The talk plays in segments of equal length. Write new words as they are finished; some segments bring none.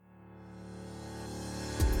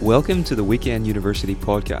Welcome to the Weekend University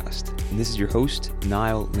podcast, and this is your host,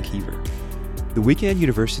 Niall McKeever. The Weekend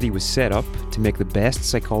University was set up to make the best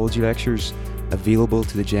psychology lectures available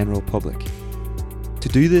to the general public. To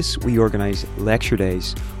do this, we organise lecture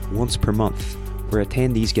days once per month, where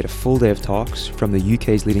attendees get a full day of talks from the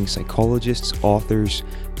UK's leading psychologists, authors,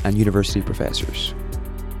 and university professors.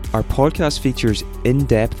 Our podcast features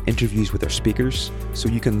in-depth interviews with our speakers, so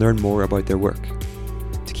you can learn more about their work.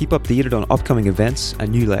 To keep updated on upcoming events and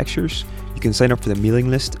new lectures, you can sign up for the mailing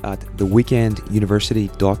list at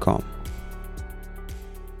theweekenduniversity.com.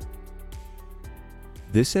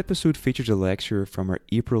 This episode features a lecture from our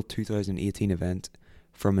April 2018 event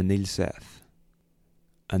from Anil Seth.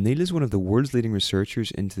 Anil is one of the world's leading researchers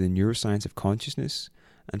into the neuroscience of consciousness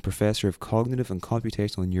and Professor of Cognitive and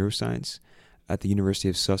Computational Neuroscience at the University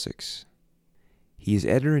of Sussex. He is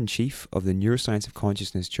Editor-in-Chief of the Neuroscience of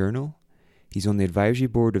Consciousness Journal. He's on the advisory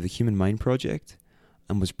board of the Human Mind Project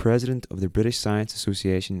and was president of the British Science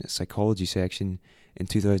Association Psychology section in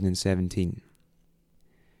 2017.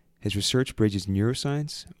 His research bridges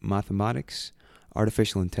neuroscience, mathematics,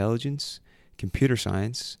 artificial intelligence, computer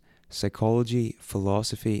science, psychology,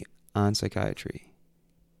 philosophy, and psychiatry.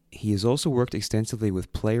 He has also worked extensively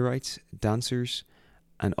with playwrights, dancers,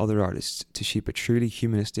 and other artists to shape a truly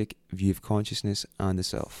humanistic view of consciousness and the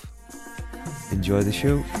self. Enjoy the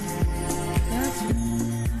show.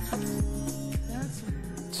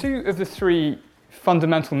 Two of the three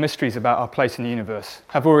fundamental mysteries about our place in the universe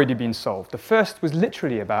have already been solved. The first was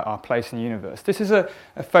literally about our place in the universe. This is a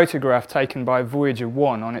photograph taken by Voyager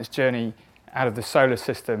 1 on its journey out of the solar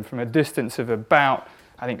system from a distance of about,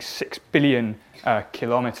 6 billion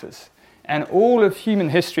kilometers. And all of human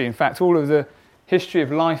history, in fact, all of the history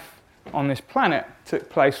of life on this planet took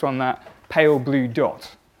place on that pale blue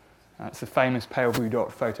dot. That's the famous pale blue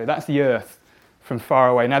dot photo. That's the Earth from far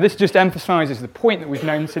away. Now, this just emphasizes the point that we've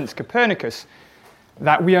known since Copernicus,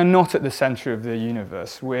 that we are not at the center of the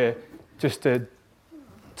universe. We're just a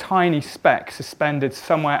tiny speck suspended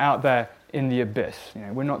somewhere out there in the abyss.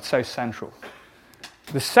 We're not so central.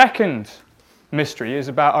 The second mystery is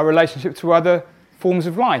about our relationship to other forms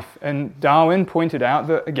of life. And Darwin pointed out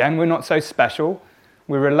that, again, we're not so special.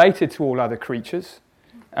 We're related to all other creatures.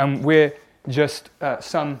 And we're just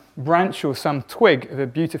some branch or some twig of a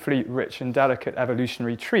beautifully rich and delicate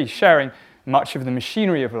evolutionary tree, sharing much of the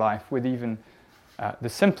machinery of life with even the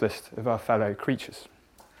simplest of our fellow creatures.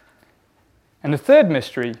 And the third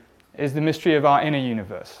mystery is the mystery of our inner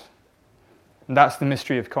universe. And that's the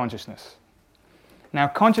mystery of consciousness. Now,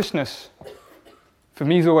 consciousness, for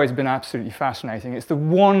me, has always been absolutely fascinating. It's the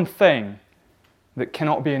one thing that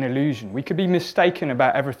cannot be an illusion. We could be mistaken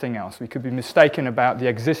about everything else. We could be mistaken about the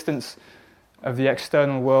existence of the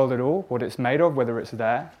external world at all, what it's made of, whether it's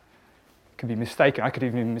there. It could be mistaken. I could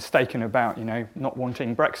even be mistaken about, not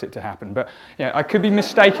wanting Brexit to happen. But I could be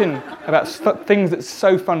mistaken about things that's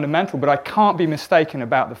so fundamental, but I can't be mistaken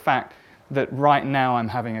about the fact that right now I'm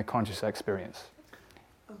having a conscious experience.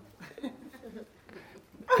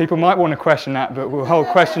 People might want to question that, but we'll hold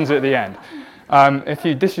questions at the end. If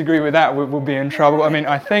you disagree with that, we'll be in trouble.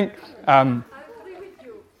 I think... I will be with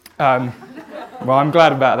you. Well, I'm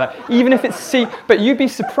glad about that. Even if it's but you'd be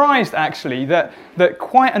surprised, actually, that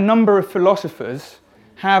quite a number of philosophers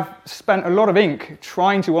have spent a lot of ink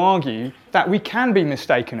trying to argue that we can be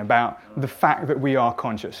mistaken about the fact that we are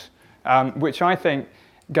conscious, which I think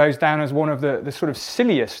goes down as one of the sort of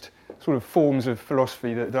silliest sort of forms of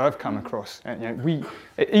philosophy that I've come across. And,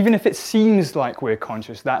 even if it seems like we're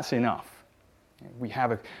conscious, that's enough.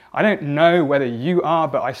 I don't know whether you are,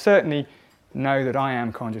 but I certainly know that I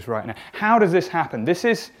am conscious right now. How does this happen? This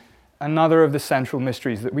is another of the central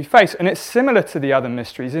mysteries that we face, and it's similar to the other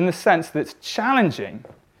mysteries in the sense that it's challenging,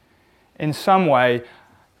 in some way,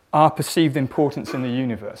 our perceived importance in the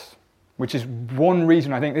universe, which is one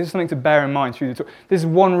reason, I think, this is something to bear in mind through the talk. This is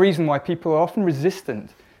one reason why people are often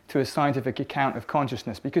resistant to a scientific account of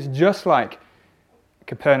consciousness, because just like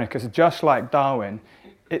Copernicus, just like Darwin,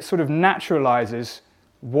 it sort of naturalizes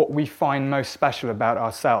what we find most special about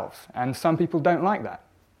ourselves. And some people don't like that.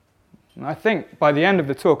 And I think by the end of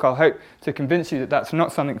the talk, I'll hope to convince you that that's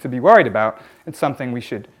not something to be worried about. It's something we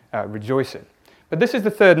should rejoice in. But this is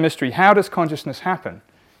the third mystery. How does consciousness happen?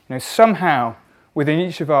 Somehow, within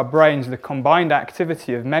each of our brains, the combined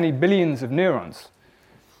activity of many billions of neurons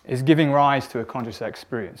is giving rise to a conscious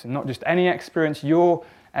experience. And not just any experience, your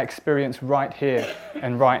experience right here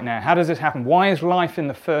and right now. How does this happen? Why is life in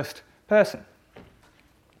the first person?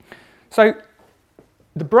 So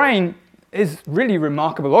the brain is really a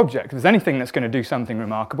remarkable object. If there's anything that's going to do something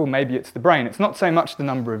remarkable, maybe it's the brain. It's not so much the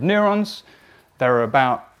number of neurons. There are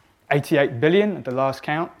about 88 billion at the last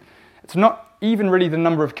count. It's not even really the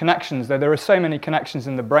number of connections, though there are so many connections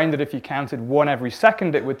in the brain that if you counted one every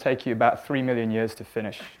second, it would take you about 3 million years to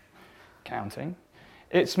finish counting.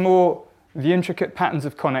 It's more the intricate patterns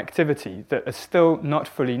of connectivity that are still not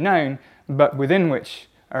fully known, but within which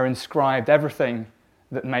are inscribed everything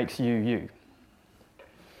that makes you, you.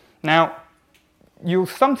 Now, you'll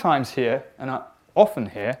sometimes hear, and I often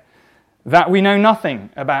hear, that we know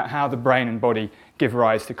nothing about how the brain and body give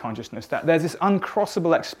rise to consciousness, that there's this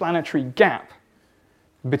uncrossable explanatory gap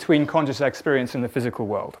between conscious experience and the physical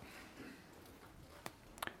world.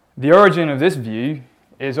 The origin of this view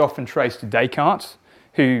is often traced to Descartes,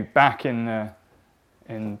 who back in the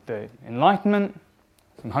Enlightenment,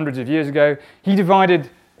 some hundreds of years ago, he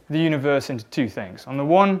divided the universe into two things. On the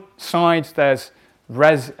one side, there's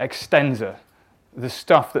res extensa, the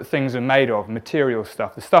stuff that things are made of, material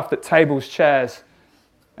stuff, the stuff that tables, chairs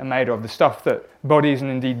are made of, the stuff that bodies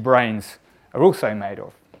and indeed brains are also made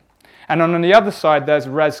of. And on the other side, there's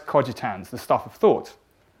res cogitans, the stuff of thought,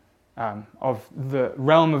 of the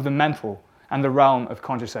realm of the mental and the realm of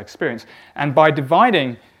conscious experience. And by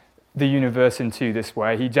dividing the universe in two this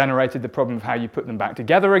way, he generated the problem of how you put them back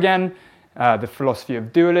together again, the philosophy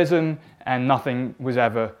of dualism, and nothing was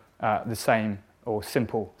ever the same or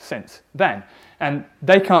simple since then. And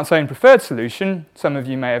Descartes' own preferred solution, some of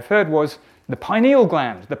you may have heard, was the pineal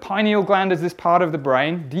gland. The pineal gland is this part of the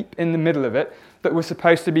brain, deep in the middle of it, that was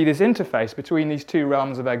supposed to be this interface between these two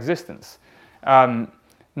realms of existence.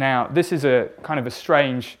 Now, this is a kind of a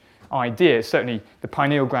strange idea. Certainly, the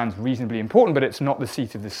pineal gland is reasonably important, but it's not the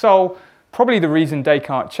seat of the soul. Probably the reason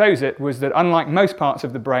Descartes chose it was that unlike most parts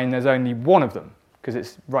of the brain, there's only one of them, because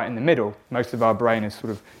it's right in the middle. Most of our brain is sort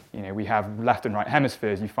of, we have left and right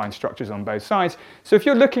hemispheres. You find structures on both sides. So if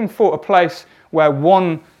you're looking for a place where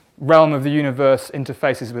one realm of the universe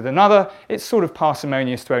interfaces with another, it's sort of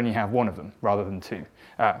parsimonious to only have one of them rather than two.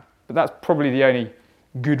 But that's probably the only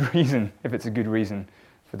good reason, if it's a good reason,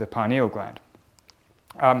 for the pineal gland.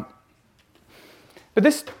 But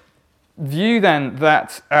this view then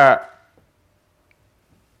that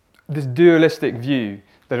this dualistic view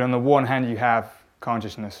that on the one hand you have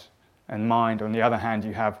consciousness and mind, on the other hand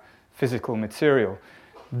you have physical material,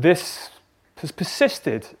 this has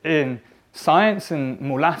persisted in science and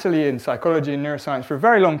more latterly in psychology and neuroscience for a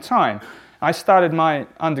very long time. I started my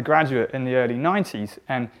undergraduate in the early 90s,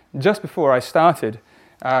 and just before I started,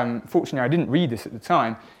 fortunately I didn't read this at the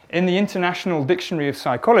time, in the International Dictionary of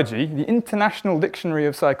Psychology,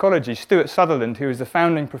 Stuart Sutherland, who is the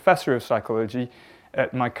founding professor of psychology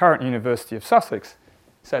at my current University of Sussex,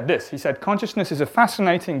 said this. He said, "Consciousness is a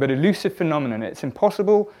fascinating but elusive phenomenon. It's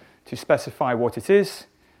impossible to specify what it is,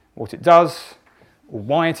 what it does, or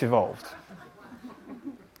why it evolved.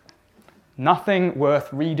 Nothing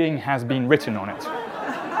worth reading has been written on it."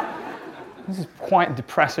 This is quite a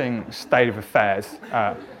depressing state of affairs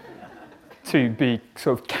to be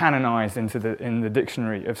sort of canonized in the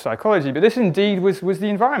dictionary of psychology. But this indeed was the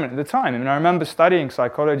environment at the time. I mean, I remember studying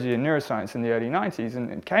psychology and neuroscience in the early 90s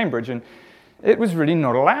in Cambridge, and it was really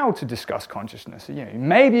not allowed to discuss consciousness.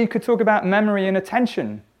 Maybe you could talk about memory and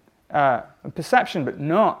attention, and perception, but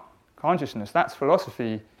not consciousness. That's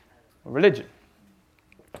philosophy or religion.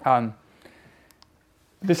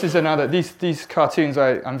 This is another, these cartoons,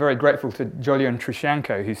 I'm very grateful to Julian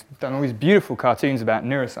Trushanko, who's done all these beautiful cartoons about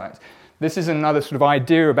neuroscience. This is another sort of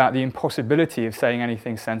idea about the impossibility of saying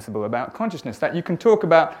anything sensible about consciousness, that you can talk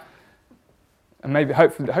about, and maybe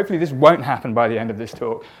hopefully this won't happen by the end of this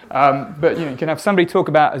talk, but you can have somebody talk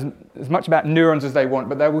about as much about neurons as they want,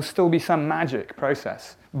 but there will still be some magic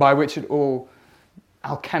process by which it all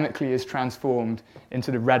alchemically is transformed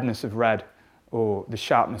into the redness of red, or the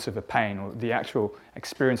sharpness of a pain, or the actual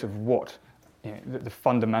experience of what, the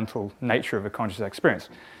fundamental nature of a conscious experience.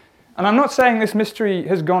 And I'm not saying this mystery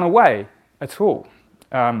has gone away at all.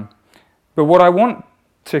 But what I want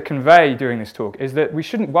to convey during this talk is that we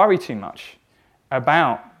shouldn't worry too much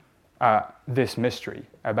about this mystery,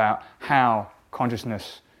 about how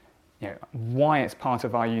consciousness, why it's part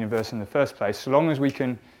of our universe in the first place, so long as we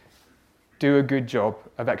can do a good job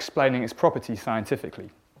of explaining its properties scientifically.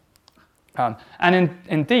 And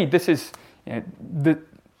indeed, this is, the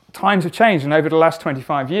times have changed, and over the last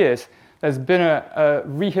 25 years, there's been a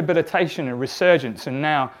rehabilitation, a resurgence, and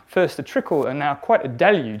now first a trickle, and now quite a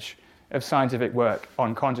deluge of scientific work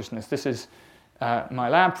on consciousness. This is my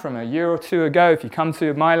lab from a year or two ago. If you come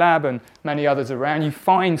to my lab and many others around, you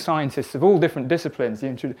find scientists of all different disciplines.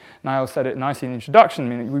 Niall said it nicely in the introduction.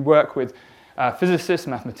 I mean, we work with physicists,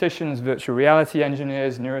 mathematicians, virtual reality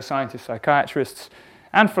engineers, neuroscientists, psychiatrists,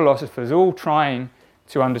 and philosophers, all trying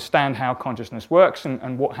to understand how consciousness works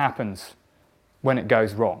and what happens when it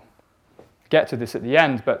goes wrong. Get to this at the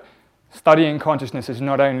end, but studying consciousness is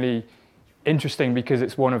not only interesting because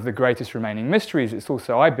it's one of the greatest remaining mysteries, it's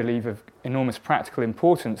also, I believe, of enormous practical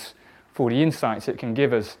importance for the insights it can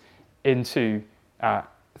give us into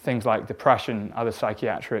things like depression, other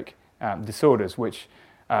psychiatric disorders, which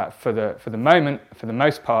for the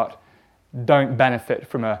most part, don't benefit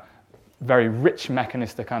from a very rich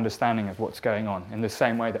mechanistic understanding of what's going on in the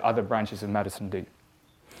same way that other branches of medicine do.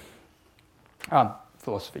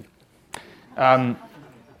 Philosophy. And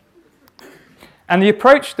the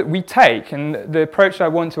approach that we take, and the approach I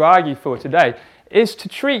want to argue for today, is to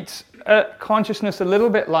treat consciousness a little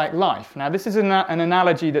bit like life. Now, this is an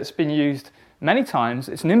analogy that's been used many times.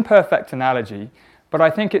 It's an imperfect analogy, but I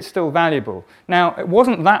think it's still valuable. Now, it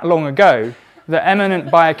wasn't that long ago that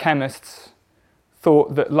eminent biochemists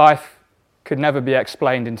thought that life could never be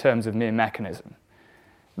explained in terms of mere mechanism.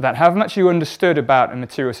 That however much you understood about a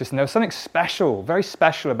material system, there was something special, very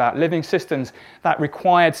special about living systems that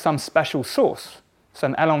required some special source,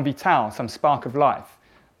 some élan vital, some spark of life,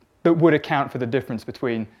 that would account for the difference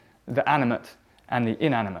between the animate and the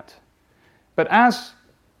inanimate. But as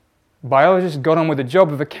biologists got on with the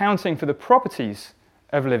job of accounting for the properties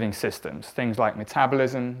of living systems, things like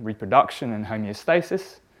metabolism, reproduction, and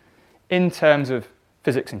homeostasis, in terms of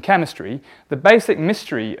physics and chemistry, the basic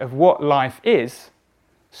mystery of what life is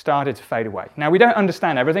started to fade away. Now, we don't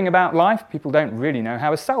understand everything about life. People don't really know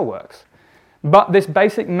how a cell works. But this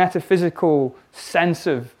basic metaphysical sense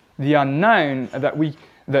of the unknown,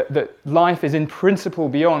 that life is in principle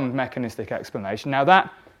beyond mechanistic explanation, now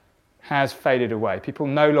that has faded away. People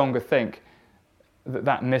no longer think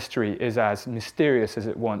that mystery is as mysterious as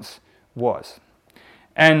it once was.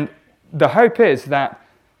 And the hope is that,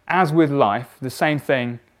 as with life, the same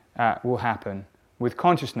thing will happen with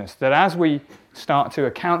consciousness, that as we start to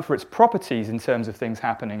account for its properties in terms of things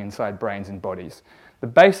happening inside brains and bodies, the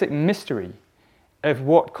basic mystery of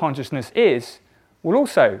what consciousness is will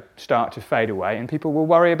also start to fade away, and people will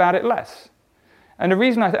worry about it less. And the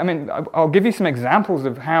reason I'll give you some examples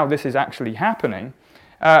of how this is actually happening,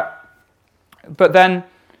 but then,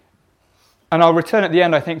 and I'll return at the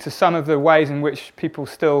end, I think, to some of the ways in which people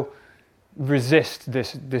still resist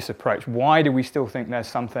this approach. Why do we still think there's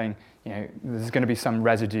something, there's going to be some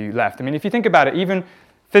residue left? I mean, if you think about it, even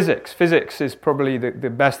physics is probably the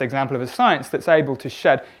best example of a science that's able to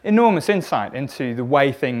shed enormous insight into the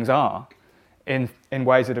way things are in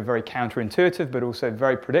ways that are very counterintuitive, but also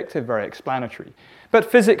very predictive, very explanatory. But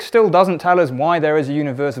physics still doesn't tell us why there is a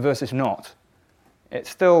universe versus not. It's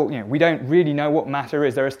still, we don't really know what matter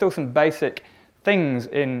is. There are still some basic things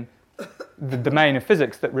in the domain of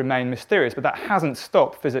physics that remain mysterious, but that hasn't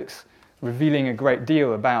stopped physics revealing a great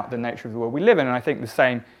deal about the nature of the world we live in, and I think the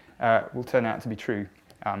same will turn out to be true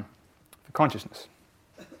for consciousness.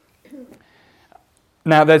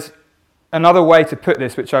 Now, there's another way to put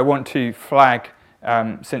this, which I want to flag,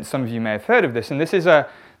 since some of you may have heard of this, and this is a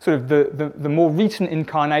sort of the more recent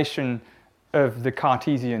incarnation of the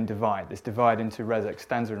Cartesian divide, this divide into res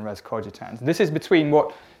extensa and res cogitans. This is between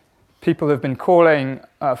what people have been calling,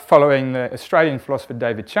 following the Australian philosopher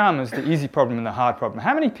David Chalmers, the easy problem and the hard problem.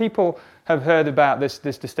 How many people have heard about this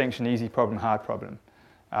distinction, easy problem, hard problem?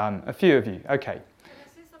 A few of you, okay. Can I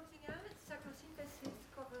say something else? Psychosynthesis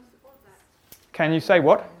covers all that. Can you say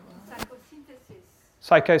what? Psychosynthesis.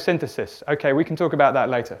 Psychosynthesis. Okay, we can talk about that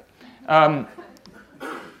later.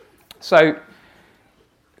 So,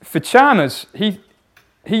 for Chalmers, he,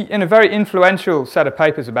 in a very influential set of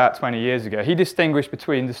papers about 20 years ago, he distinguished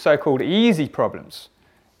between the so-called easy problems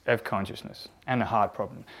of consciousness and the hard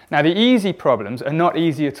problem. Now, the easy problems are not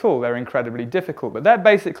easy at all. They're incredibly difficult, but they're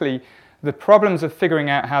basically the problems of figuring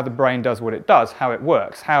out how the brain does what it does, how it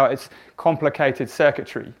works, how its complicated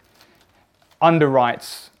circuitry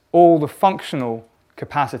underwrites all the functional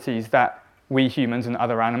capacities that we humans and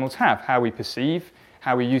other animals have, how we perceive,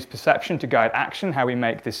 how we use perception to guide action, how we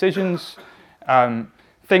make decisions,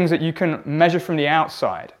 things that you can measure from the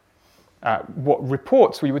outside, what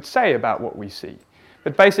reports we would say about what we see.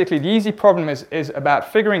 But basically, the easy problem is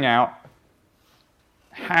about figuring out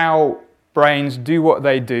how brains do what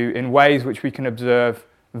they do in ways which we can observe,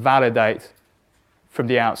 validate from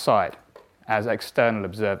the outside as external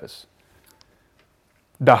observers.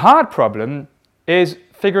 The hard problem is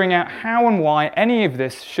figuring out how and why any of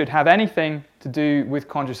this should have anything to do with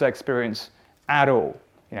conscious experience at all.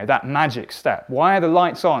 That magic step. Why are the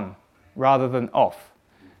lights on rather than off?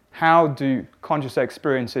 How do conscious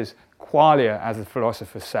experiences qualia, as the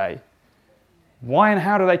philosophers say? Why and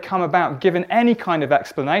how do they come about, given any kind of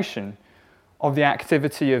explanation of the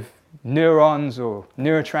activity of neurons or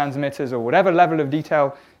neurotransmitters or whatever level of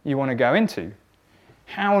detail you want to go into?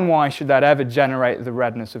 How and why should that ever generate the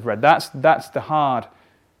redness of red? That's the hard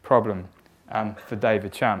problem for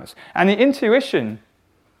David Chalmers. And the intuition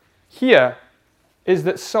here is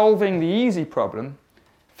that solving the easy problem,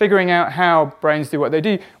 figuring out how brains do what they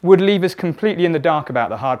do, would leave us completely in the dark about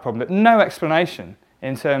the hard problem, that no explanation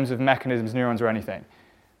in terms of mechanisms, neurons, or anything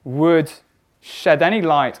would shed any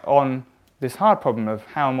light on this hard problem of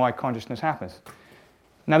how and why consciousness happens.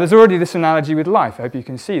 Now, there's already this analogy with life. I hope you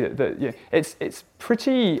can see that it's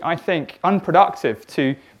pretty, I think, unproductive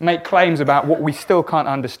to make claims about what we still can't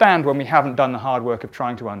understand when we haven't done the hard work of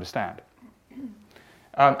trying to understand.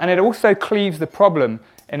 And it also cleaves the problem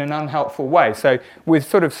in an unhelpful way. So with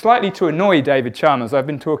sort of slightly to annoy David Chalmers, I've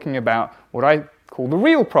been talking about what I call the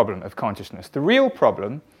real problem of consciousness. The real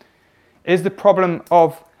problem is the problem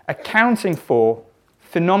of accounting for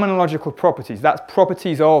phenomenological properties. That's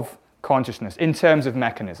properties of consciousness in terms of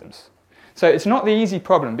mechanisms. So it's not the easy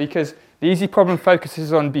problem, because the easy problem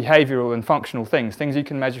focuses on behavioral and functional things you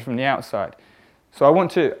can measure from the outside. So I want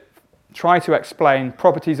to try to explain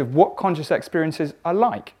properties of what conscious experiences are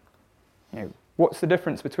like. What's the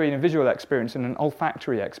difference between a visual experience and an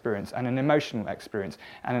olfactory experience and an emotional experience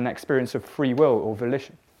and an experience of free will or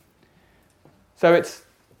volition? So it's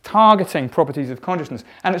targeting properties of consciousness.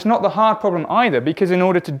 And it's not the hard problem either, because in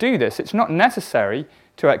order to do this, it's not necessary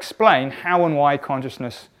to explain how and why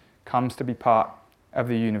consciousness comes to be part of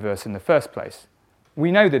the universe in the first place.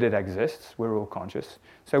 We know that it exists, we're all conscious,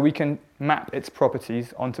 so we can map its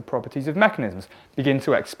properties onto properties of mechanisms, begin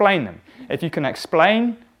to explain them. If you can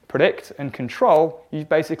explain, predict, and control, you've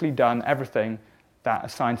basically done everything that a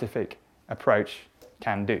scientific approach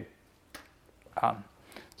can do.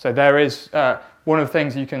 So there is one of the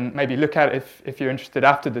things you can maybe look at if you're interested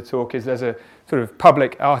after the talk is there's a sort of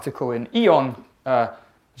public article in Eon,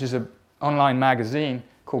 which is an online magazine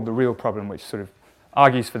called The Real Problem, which sort of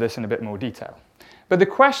argues for this in a bit more detail. But the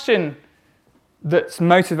question that's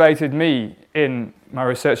motivated me in my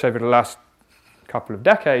research over the last couple of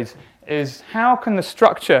decades is how can the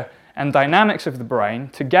structure and dynamics of the brain,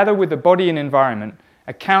 together with the body and environment,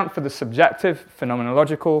 account for the subjective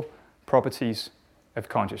phenomenological properties of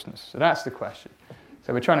consciousness? So that's the question.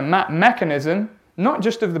 So we're trying to map mechanism, not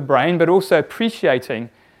just of the brain, but also appreciating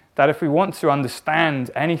that if we want to understand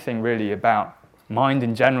anything really about mind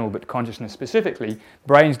in general, but consciousness specifically,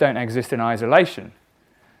 brains don't exist in isolation.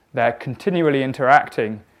 They're continually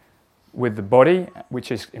interacting with the body,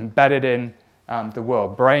 which is embedded in the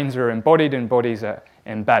world. Brains are embodied and bodies are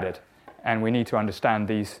embedded. And we need to understand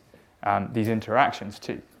these interactions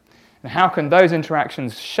too. And how can those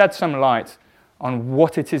interactions shed some light on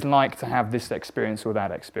what it is like to have this experience or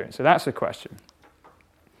that experience? So that's the question.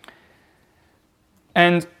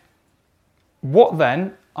 And what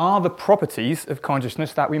then are the properties of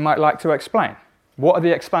consciousness that we might like to explain? What are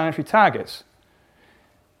the explanatory targets?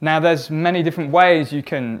 Now, there's many different ways you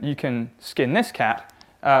can skin this cat,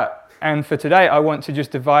 and for today, I want to just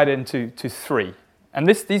divide it into three. And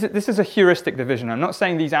this is a heuristic division. I'm not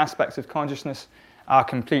saying these aspects of consciousness are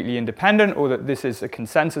completely independent or that this is a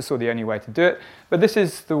consensus or the only way to do it, but this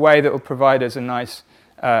is the way that will provide us a nice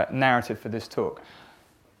narrative for this talk.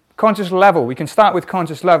 Conscious level. We can start with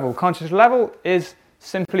conscious level. Conscious level is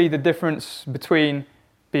simply the difference between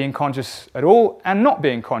being conscious at all and not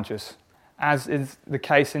being conscious, as is the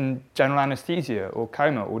case in general anesthesia or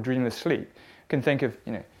coma or dreamless sleep. You can think of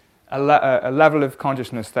a level of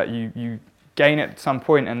consciousness that you gain at some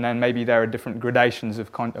point, and then maybe there are different gradations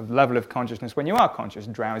of level of consciousness when you are conscious,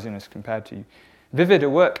 drowsiness compared to vivid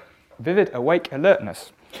awake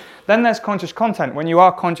alertness. Then there's conscious content. When you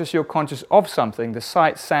are conscious, you're conscious of something, the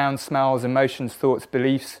sights, sounds, smells, emotions, thoughts,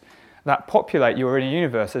 beliefs that populate your inner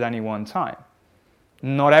universe at any one time.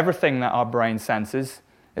 Not everything that our brain senses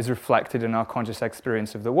is reflected in our conscious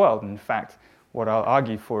experience of the world. In fact, what I'll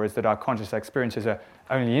argue for is that our conscious experiences are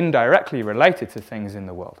only indirectly related to things in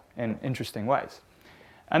the world in interesting ways.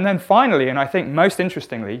 And then finally, and I think most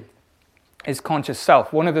interestingly, is conscious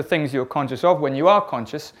self. One of the things you're conscious of when you are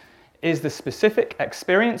conscious is the specific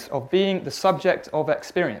experience of being the subject of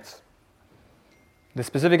experience. The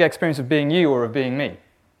specific experience of being you or of being me.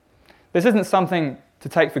 This isn't something to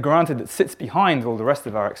take for granted that sits behind all the rest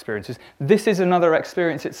of our experiences. This is another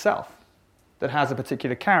experience itself that has a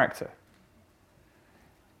particular character.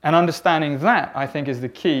 And understanding that, I think, is the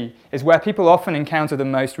key, is where people often encounter the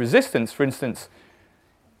most resistance. For instance,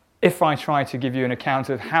 if I try to give you an account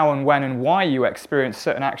of how and when and why you experience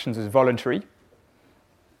certain actions as voluntary,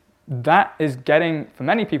 that is getting, for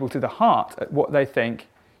many people, to the heart at what they think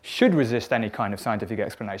should resist any kind of scientific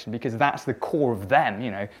explanation, because that's the core of them,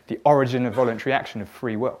 the origin of voluntary action, of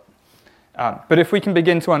free will. But if we can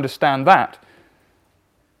begin to understand that,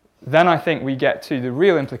 then I think we get to the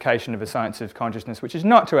real implication of a science of consciousness, which is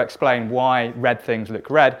not to explain why red things look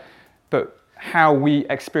red, but how we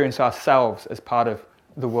experience ourselves as part of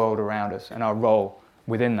the world around us and our role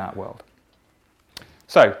within that world.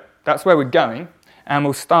 So that's where we're going, and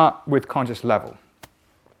we'll start with conscious level.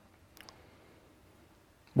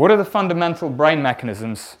 What are the fundamental brain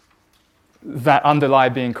mechanisms that underlie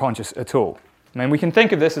being conscious at all? I mean, we can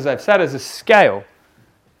think of this, as I've said, as a scale.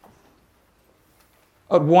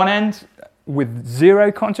 At one end, with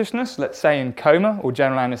zero consciousness, let's say in coma or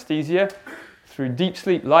general anesthesia, through deep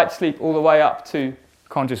sleep, light sleep, all the way up to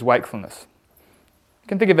conscious wakefulness. You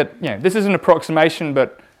can think of it, this is an approximation,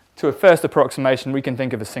 but to a first approximation, we can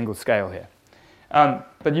think of a single scale here.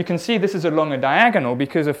 But you can see this is along a diagonal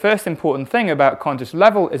because a first important thing about conscious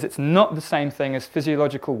level is it's not the same thing as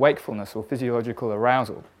physiological wakefulness or physiological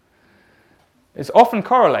arousal. It's often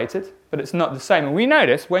correlated, but it's not the same. And we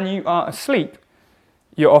notice when you are asleep,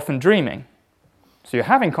 you're often dreaming. So you're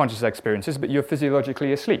having conscious experiences, but you're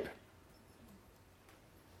physiologically asleep.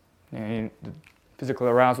 The physical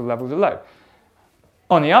arousal levels are low.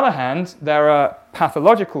 On the other hand, there are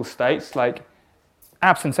pathological states like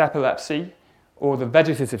absence epilepsy or the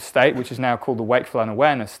vegetative state, which is now called the wakeful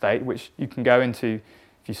unawareness state, which you can go into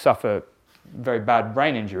if you suffer very bad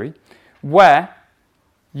brain injury, where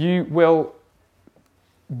you will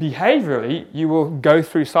behaviorally, you will go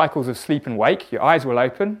through cycles of sleep and wake. Your eyes will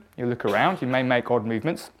open, you look around, you may make odd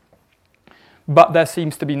movements, but there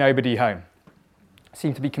seems to be nobody home.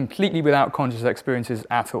 Seem to be completely without conscious experiences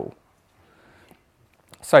at all.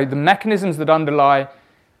 So the mechanisms that underlie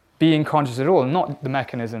being conscious at all are not the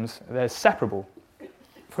mechanisms, they're separable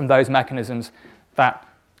from those mechanisms that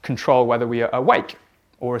control whether we are awake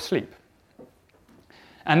or asleep.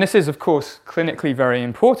 And this is, of course, clinically very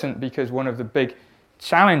important because one of the big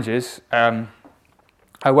challenges, I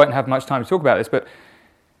won't have much time to talk about this, but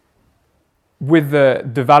with the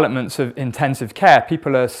developments of intensive care,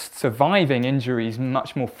 people are surviving injuries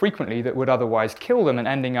much more frequently that would otherwise kill them and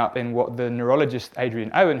ending up in what the neurologist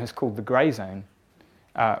Adrian Owen has called the grey zone,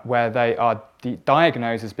 where they are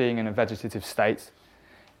diagnosed as being in a vegetative state.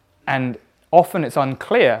 And often it's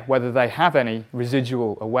unclear whether they have any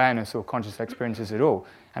residual awareness or conscious experiences at all.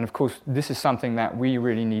 And of course, this is something that we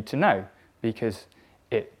really need to know because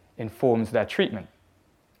it informs their treatment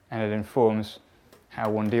and it informs how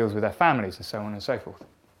one deals with their families and so on and so forth.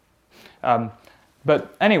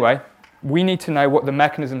 But anyway, we need to know what the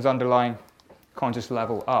mechanisms underlying conscious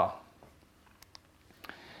level are.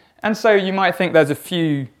 And so you might think there's a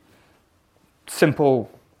few simple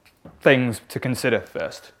things to consider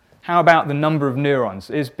first. How about the number of neurons?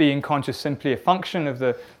 Is being conscious simply a function of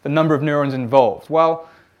the number of neurons involved? Well,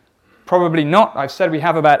 probably not. I've said we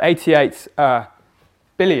have about 88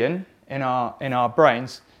 billion in our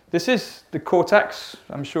brains. This is the cortex.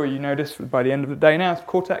 I'm sure you know this by the end of the day now. It's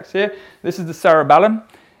cortex here. This is the cerebellum.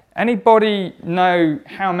 Anybody know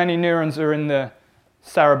how many neurons are in the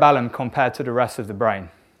cerebellum compared to the rest of the brain?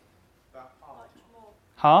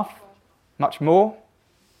 Half? Much more?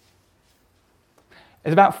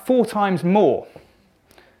 There's about 4 times more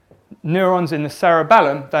neurons in the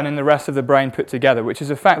cerebellum than in the rest of the brain put together, which is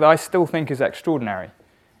a fact that I still think is extraordinary.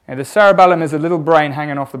 And the cerebellum is a little brain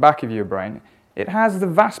hanging off the back of your brain. It has the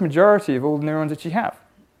vast majority of all the neurons that you have.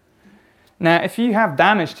 Now, if you have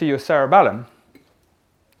damage to your cerebellum,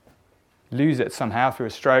 lose it somehow through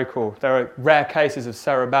a stroke, or there are rare cases of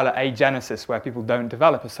cerebellar agenesis where people don't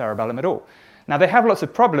develop a cerebellum at all. Now, they have lots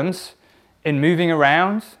of problems in moving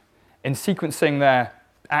around, in sequencing their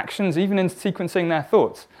actions, even in sequencing their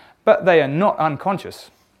thoughts, but they are not unconscious.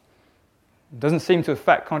 It doesn't seem to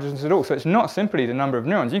affect consciousness at all. So it's not simply the number of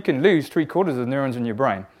neurons. You can lose 3/4 of the neurons in your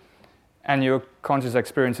brain, and your conscious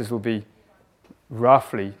experiences will be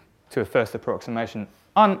roughly, to a first approximation,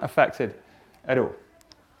 unaffected at all.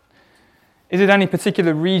 Is it any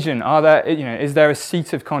particular region? Is there a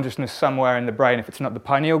seat of consciousness somewhere in the brain? If it's not the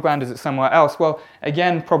pineal gland, is it somewhere else? Well,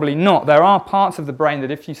 again, probably not. There are parts of the brain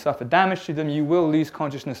that if you suffer damage to them, you will lose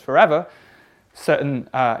consciousness forever. Certain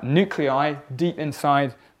nuclei deep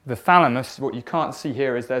inside the thalamus. What you can't see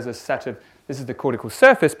here is there's a set of, this is the cortical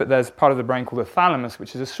surface, but there's part of the brain called the thalamus,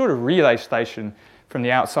 which is a sort of relay station from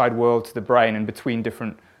the outside world to the brain and between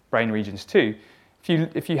different brain regions too.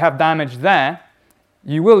 If you have damage there,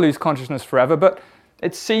 you will lose consciousness forever, but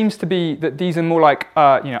it seems to be that these are more like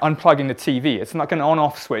unplugging the TV. It's like an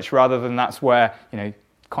on-off switch rather than that's where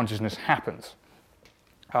consciousness happens.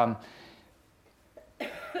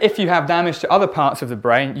 If you have damage to other parts of the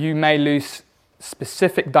brain, you may lose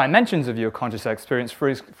specific dimensions of your conscious experience,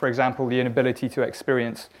 for example, the inability to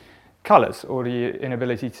experience colors or the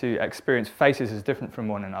inability to experience faces as different from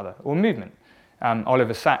one another, or movement.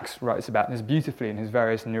 Oliver Sacks writes about this beautifully in his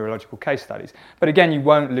various neurological case studies. But again, you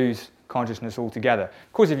won't lose consciousness altogether.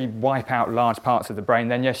 Of course, if you wipe out large parts of the brain,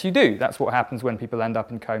 then yes, you do. That's what happens when people end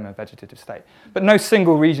up in coma, vegetative state. But no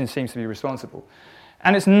single region seems to be responsible.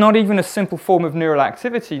 And it's not even a simple form of neural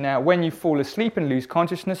activity. Now, when you fall asleep and lose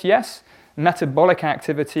consciousness, yes, metabolic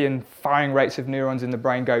activity and firing rates of neurons in the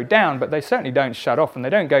brain go down, but they certainly don't shut off, and they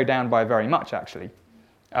don't go down by very much, actually,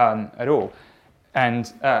 at all.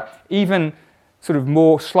 And even sort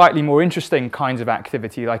of slightly more interesting kinds of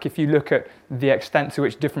activity, like if you look at the extent to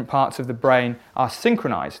which different parts of the brain are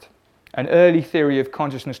synchronized. An early theory of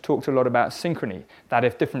consciousness talked a lot about synchrony, that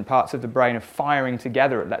if different parts of the brain are firing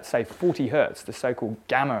together at, let's say, 40 hertz, the so-called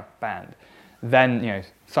gamma band, then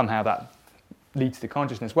somehow that leads to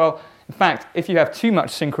consciousness. Well, in fact, if you have too much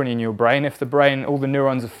synchrony in your brain, if the brain, all the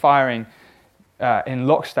neurons are firing in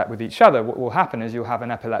lockstep with each other, what will happen is you'll have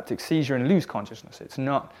an epileptic seizure and lose consciousness. It's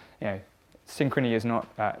not, synchrony is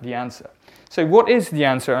not the answer. So what is the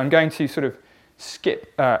answer? I'm going to sort of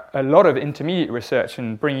skip a lot of intermediate research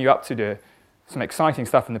and bring you up to some exciting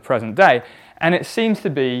stuff in the present day. And it seems to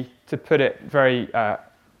be, to put it very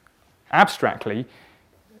abstractly,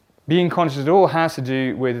 being conscious at all has to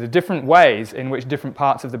do with the different ways in which different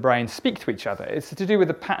parts of the brain speak to each other. It's to do with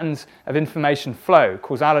the patterns of information flow,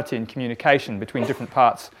 causality and communication between different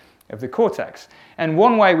parts of the cortex. And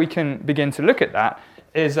one way we can begin to look at that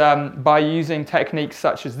is by using techniques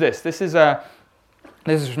such as this. This is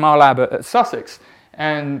from our lab at Sussex,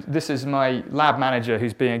 and this is my lab manager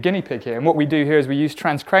who's being a guinea pig here. And what we do here is we use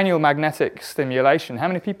transcranial magnetic stimulation. How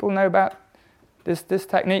many people know about this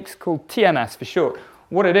technique? It's called TMS for short.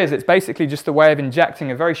 What it is, it's basically just a way of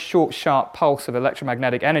injecting a very short, sharp pulse of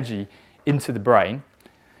electromagnetic energy into the brain.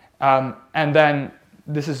 And then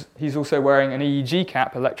he's also wearing an EEG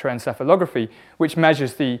cap, electroencephalography, which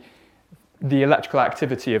measures the electrical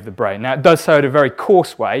activity of the brain. Now, it does so in a very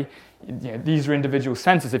coarse way. These are individual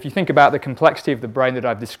sensors. If you think about the complexity of the brain that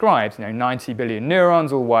I've described, 90 billion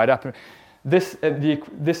neurons all wired up. This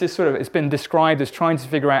is sort of, it's been described as trying to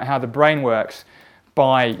figure out how the brain works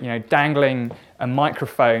by dangling a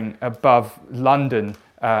microphone above London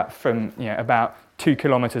from about 2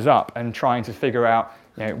 kilometers up and trying to figure out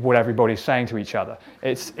what everybody's saying to each other.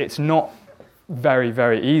 It's not very,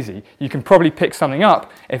 very easy. You can probably pick something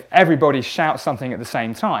up if everybody shouts something at the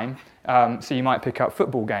same time. So you might pick up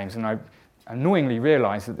football games, and I annoyingly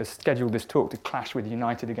realised that they scheduled this talk to clash with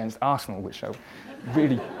United against Arsenal, which I'm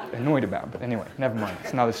really annoyed about. But anyway, never mind.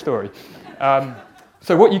 It's another story.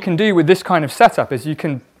 So what you can do with this kind of setup is you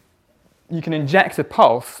can inject a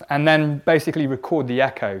pulse and then basically record the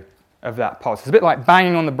echo of that pulse. It's a bit like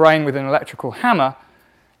banging on the brain with an electrical hammer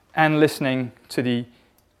and listening to the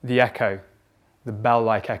echo, the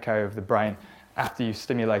bell-like echo of the brain after you've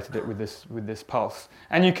stimulated it with this pulse.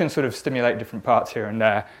 And you can sort of stimulate different parts here and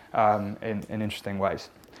there in interesting ways.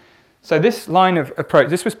 So this line of approach,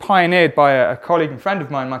 this was pioneered by a colleague and friend of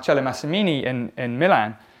mine, Marcello Massimini in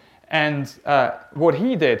Milan. And what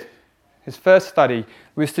he did, his first study,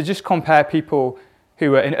 was to just compare people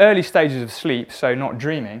who were in early stages of sleep, so not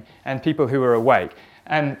dreaming, and people who were awake.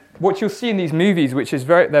 And what you'll see in these movies, which is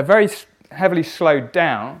they're very heavily slowed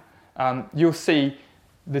down, you'll see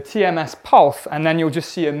the TMS pulse, and then you'll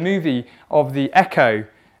just see a movie of the echo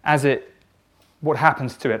what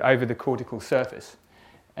happens to it over the cortical surface.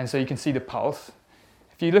 And so you can see the pulse.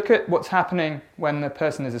 If you look at what's happening when the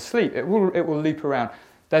person is asleep, it will loop around.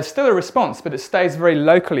 There's still a response, but it stays very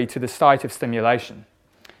locally to the site of stimulation.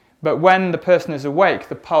 But when the person is awake,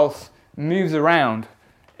 the pulse moves around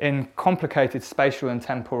in complicated spatial and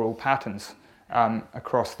temporal patterns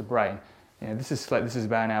across the brain. This is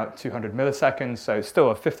about now 200 milliseconds, so it's still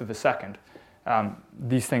a fifth of a second.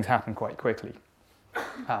 These things happen quite quickly.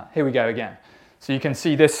 Here we go again. So you can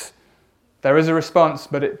see this. There is a response,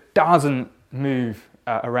 but it doesn't move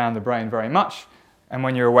around the brain very much. And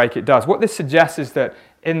when you're awake, it does. What this suggests is that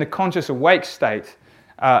in the conscious awake state,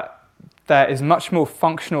 there is much more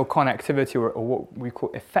functional connectivity, or what we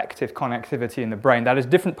call effective connectivity in the brain. That is,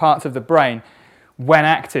 different parts of the brain, when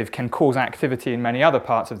active, can cause activity in many other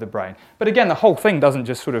parts of the brain. But again, the whole thing doesn't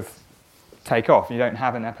just sort of take off. You don't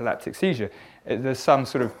have an epileptic seizure. There's some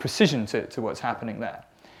sort of precision to what's happening there.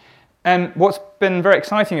 And what's been very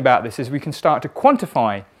exciting about this is we can start to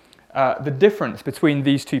quantify the difference between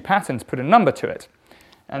these two patterns, put a number to it.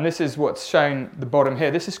 And this is what's shown at the bottom here.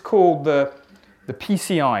 This is called the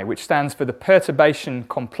PCI, which stands for the Perturbation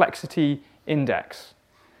Complexity Index.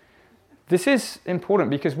 This is important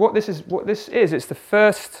because what this is, it's the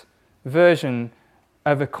first version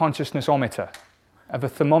of a consciousnessometer, of a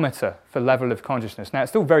thermometer for level of consciousness. Now,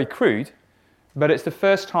 it's still very crude, but it's the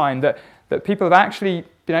first time that people have actually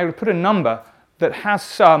been able to put a number that has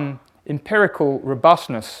some empirical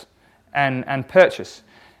robustness and purchase.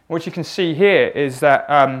 What you can see here is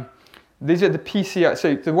that these are the PCI.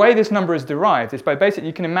 So the way this number is derived is by basically,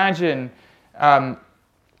 you can imagine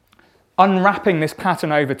unwrapping this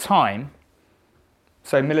pattern over time.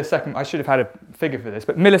 So millisecond, I should have had a figure for this,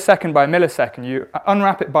 but millisecond by millisecond, you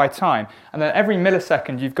unwrap it by time, and then every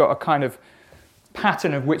millisecond you've got a kind of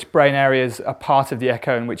pattern of which brain areas are part of the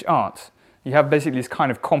echo and which aren't. You have basically this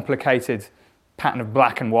kind of complicated pattern of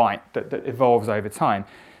black and white that evolves over time.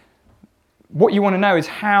 What you want to know is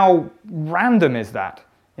how random is that?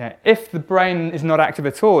 You know, if the brain is not active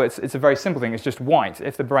at all, it's a very simple thing, it's just white.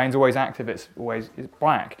 If the brain's always active, it's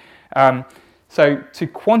black. So to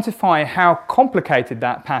quantify how complicated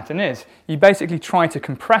that pattern is, you basically try to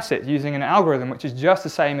compress it using an algorithm which is just the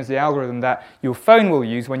same as the algorithm that your phone will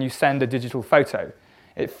use when you send a digital photo.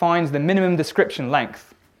 It finds the minimum description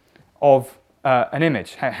length of an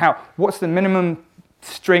image. What's the minimum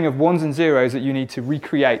string of ones and zeros that you need to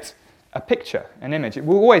recreate a picture, an image? It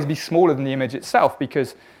will always be smaller than the image itself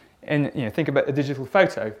because, think about a digital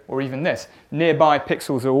photo or even this. Nearby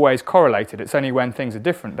pixels are always correlated. It's only when things are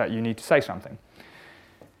different that you need to say something.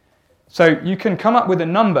 So you can come up with a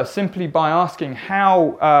number simply by asking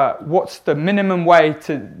what's the minimum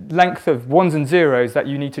length of ones and zeros that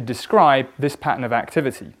you need to describe this pattern of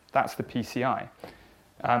activity. That's the PCI.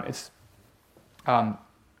 It's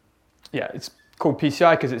called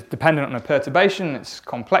PCI because it's dependent on a perturbation, it's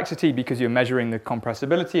complexity because you're measuring the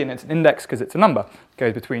compressibility, and it's an index because it's a number. It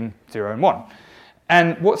goes between 0 and 1.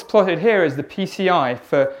 And what's plotted here is the PCI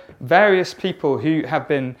for various people who have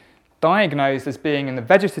been diagnosed as being in the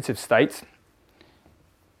vegetative state,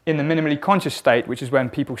 in the minimally conscious state, which is when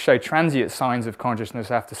people show transient signs of consciousness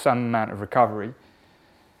after some amount of recovery,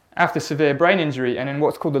 after severe brain injury, and in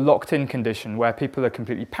what's called the locked-in condition, where people are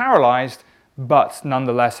completely paralyzed but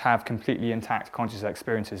nonetheless have completely intact conscious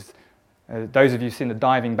experiences. Those of you who've seen The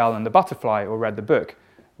Diving Bell and the Butterfly or read the book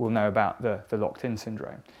will know about the locked-in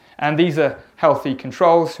syndrome. And these are healthy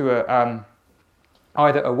controls who are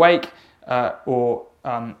either awake or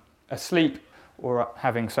asleep or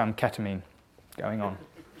having some ketamine going on.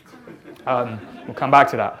 We'll come back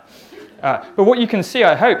to that. But what you can see,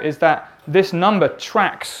 I hope, is that this number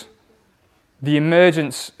tracks the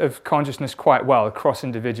emergence of consciousness quite well across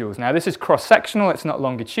individuals. Now, this is cross-sectional, it's not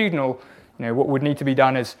longitudinal. What would need to be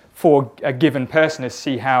done is, for a given person, is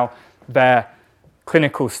see how their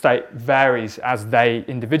clinical state varies as they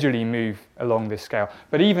individually move along this scale.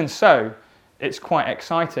 But even so, it's quite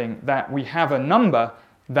exciting that we have a number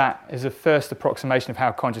that is a first approximation of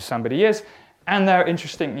how conscious somebody is. And they're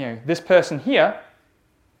interesting, this person here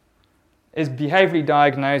is behaviorally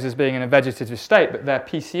diagnosed as being in a vegetative state, but their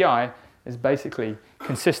PCI is basically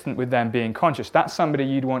consistent with them being conscious. That's somebody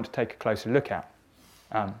you'd want to take a closer look at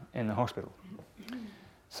in the hospital.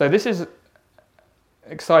 So this is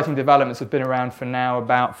exciting developments that have been around for now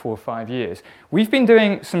about 4 or 5 years. We've been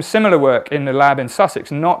doing some similar work in the lab in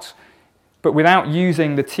Sussex, but without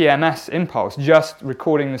using the TMS impulse, just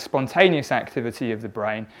recording the spontaneous activity of the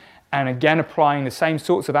brain, and again applying the same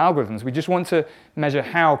sorts of algorithms. We just want to measure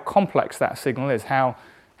how complex that signal is, how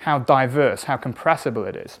diverse, how compressible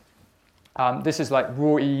it is. This is like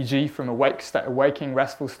raw EEG from a waking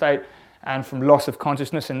restful state and from loss of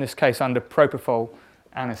consciousness, in this case under propofol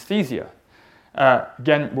anesthesia.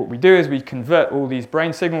 Again, what we do is we convert all these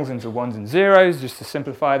brain signals into ones and zeros just to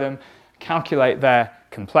simplify them, calculate their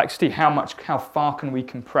complexity, how far can we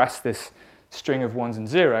compress this string of ones and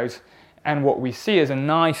zeros, and what we see is a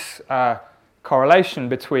nice correlation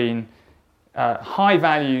between high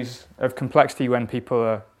values of complexity when people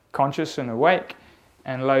are conscious and awake,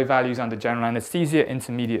 and low values under general anesthesia,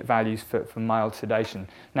 intermediate values for mild sedation.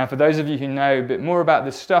 Now, for those of you who know a bit more about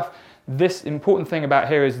this stuff, this important thing about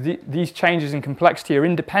here is these changes in complexity are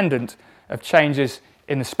independent of changes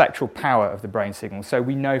in the spectral power of the brain signal. So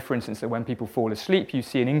we know, for instance, that when people fall asleep, you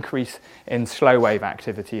see an increase in slow wave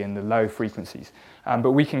activity in the low frequencies.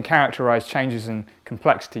 But we can characterize changes in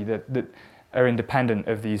complexity that are independent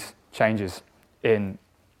of these changes in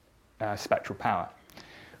spectral power.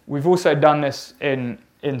 We've also done this in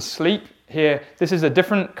sleep. Here, this is a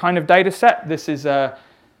different kind of data set. This is a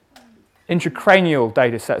intracranial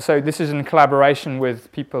data set. So this is in collaboration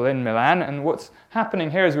with people in Milan. And what's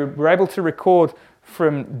happening here is we're able to record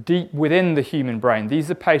from deep within the human brain. These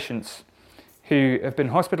are patients who have been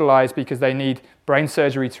hospitalized because they need brain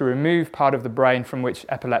surgery to remove part of the brain from which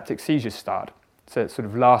epileptic seizures start. So it's sort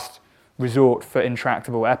of last resort for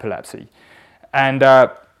intractable epilepsy. And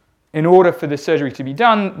in order for this surgery to be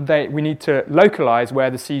done, we need to localize where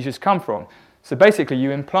the seizures come from. So basically,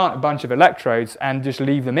 you implant a bunch of electrodes and just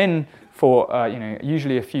leave them in for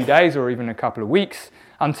usually a few days or even a couple of weeks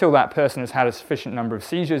until that person has had a sufficient number of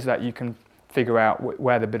seizures that you can figure out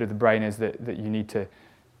where the bit of the brain is that you need to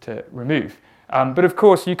remove. But of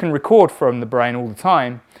course, you can record from the brain all the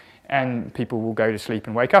time, and people will go to sleep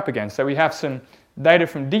and wake up again. So we have some data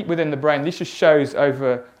from deep within the brain. This just shows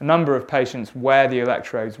over a number of patients where the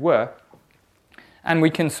electrodes were. And we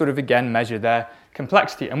can sort of, again, measure their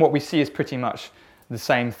complexity. And what we see is pretty much the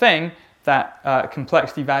same thing, that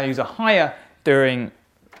complexity values are higher during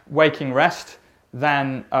waking rest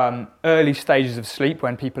than early stages of sleep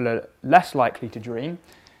when people are less likely to dream.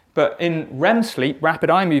 But in REM sleep, rapid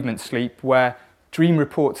eye movement sleep, where dream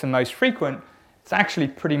reports are most frequent, it's actually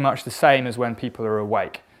pretty much the same as when people are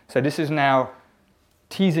awake. So this is now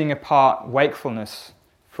teasing apart wakefulness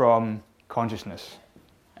from consciousness.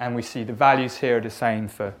 And we see the values here are the same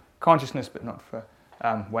for consciousness, but not for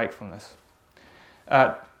wakefulness.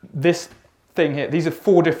 This thing here, these are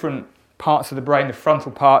 4 different parts of the brain: the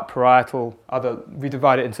frontal part, parietal, we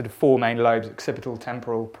divide it into the 4 main lobes: occipital,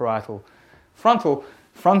 temporal, parietal, frontal.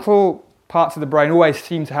 Frontal parts of the brain always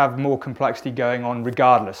seem to have more complexity going on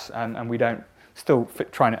regardless, and we don't still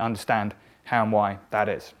trying to understand how and why that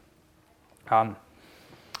is.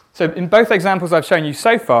 So in both examples I've shown you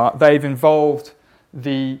so far, they've involved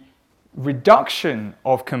the reduction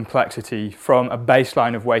of complexity from a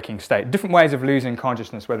baseline of waking state. Different ways of losing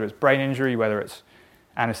consciousness, whether it's brain injury, whether it's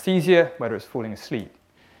anesthesia, whether it's falling asleep.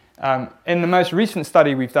 In the most recent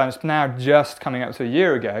study we've done, it's now just coming up to a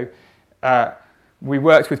year ago, we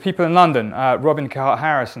worked with people in London, Robin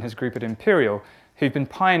Carhart-Harris and his group at Imperial, who've been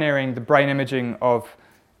pioneering the brain imaging of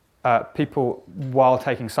people while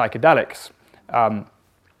taking psychedelics.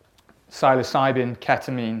 Psilocybin,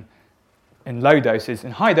 ketamine in low doses.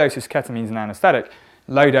 In high doses, ketamine is an anesthetic.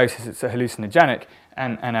 Low doses, it's a hallucinogenic,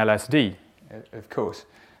 and LSD, of course.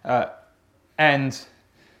 And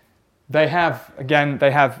they have,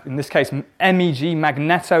 in this case, MEG,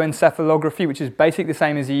 magnetoencephalography, which is basically the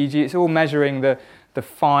same as EEG. It's all measuring the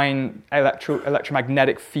fine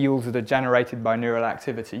electromagnetic fields that are generated by neural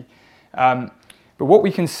activity. But what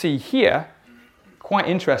we can see here, quite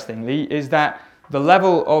interestingly, is that the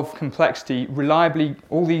level of complexity reliably,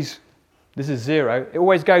 this is 0, it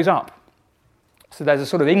always goes up. So there's a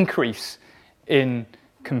sort of increase in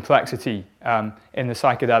complexity in the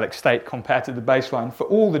psychedelic state compared to the baseline for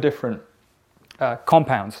all the different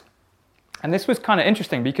compounds. And this was kind of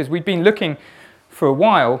interesting because we'd been looking for a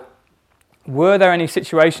while, were there any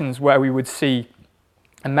situations where we would see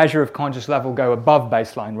a measure of conscious level go above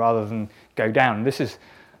baseline rather than go down? This is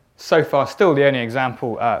so far still the only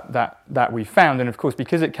example that we found. And of course,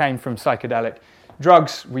 because it came from psychedelic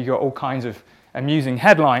drugs, we got all kinds of amusing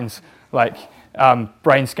headlines like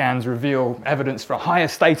brain scans reveal evidence for a higher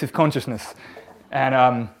state of consciousness,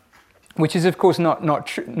 and which is of course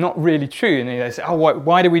not really true. And they say,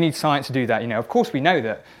 why do we need science to do that? Of course we know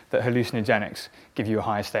that hallucinogenics give you a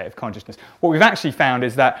higher state of consciousness. What we've actually found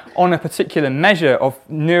is that on a particular measure of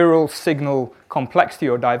neural signal complexity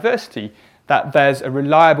or diversity, that there's a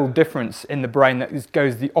reliable difference in the brain that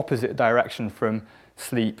goes the opposite direction from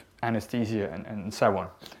sleep, anesthesia, and so on.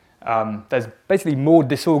 There's basically more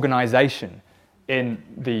disorganization in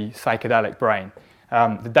the psychedelic brain.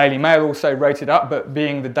 The Daily Mail also wrote it up, but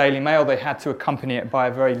being the Daily Mail, they had to accompany it by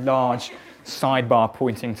a very large sidebar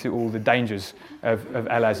pointing to all the dangers of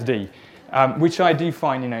LSD, which I do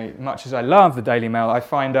find, much as I love the Daily Mail, I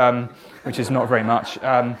find, which is not very much,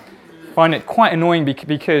 find it quite annoying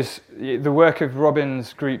because the work of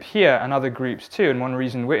Robin's group here and other groups too, and one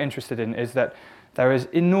reason we're interested in is that there is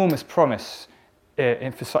enormous promise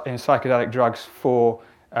in psychedelic drugs for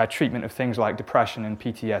treatment of things like depression and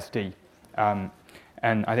PTSD.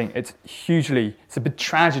 And I think it's a big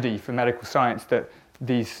tragedy for medical science that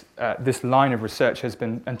this line of research has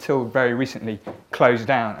been, until very recently, closed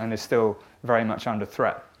down and is still very much under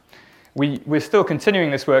threat. We're still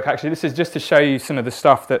continuing this work, actually. This is just to show you some of the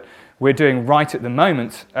stuff that we're doing right at the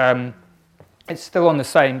moment. It's still on the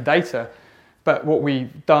same data, but what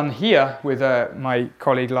we've done here with my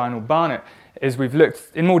colleague Lionel Barnett is we've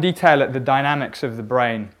looked in more detail at the dynamics of the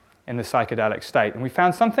brain in the psychedelic state. And we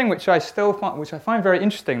found something which I find very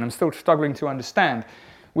interesting, and I'm still struggling to understand,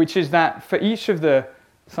 which is that for each of the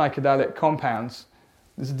psychedelic compounds,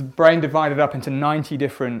 there's the brain divided up into 90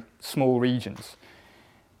 different small regions.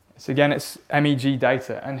 So again, it's MEG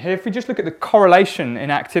data. And here, if we just look at the correlation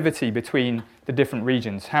in activity between the different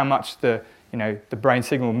regions, how much the brain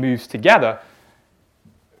signal moves together,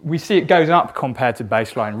 we see it goes up compared to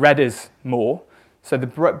baseline. Red is more. So the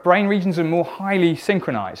brain regions are more highly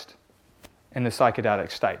synchronized in the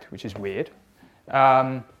psychedelic state, which is weird.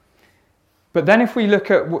 But then if we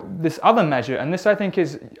look at this other measure, and this I think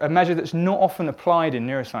is a measure that's not often applied in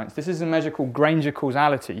neuroscience, this is a measure called Granger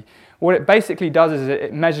causality. What it basically does is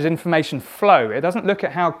it measures information flow. It doesn't look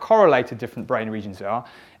at how correlated different brain regions are.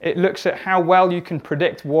 It looks at how well you can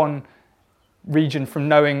predict one region from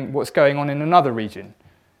knowing what's going on in another region.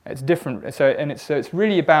 It's different, so it's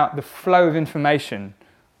really about the flow of information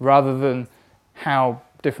rather than how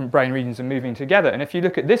different brain regions are moving together. And if you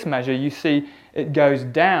look at this measure, you see it goes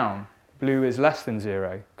down. Blue is less than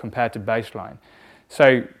 0 compared to baseline.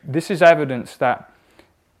 So this is evidence that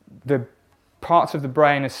the parts of the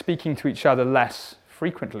brain are speaking to each other less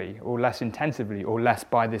frequently or less intensively or less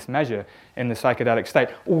by this measure in the psychedelic state,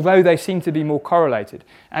 although they seem to be more correlated.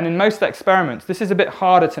 And in most experiments, this is a bit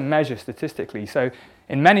harder to measure statistically. So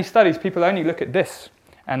in many studies, people only look at this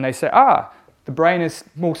and they say, the brain is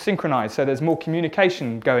more synchronized, so there's more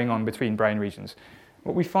communication going on between brain regions.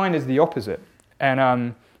 What we find is the opposite.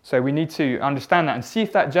 And so we need to understand that and see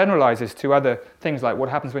if that generalizes to other things like what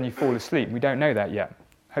happens when you fall asleep. We don't know that yet.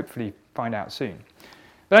 Hopefully find out soon.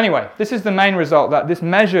 But anyway, this is the main result, that this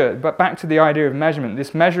measure, but back to the idea of measurement,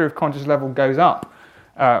 this measure of conscious level goes up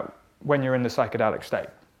when you're in the psychedelic state.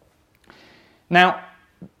 Now,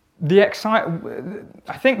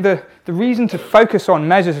 I think the reason to focus on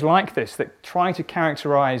measures like this, that try to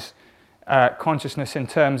characterize consciousness in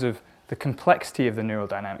terms of the complexity of the neural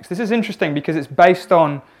dynamics. This is interesting because it's based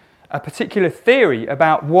on a particular theory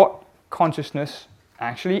about what consciousness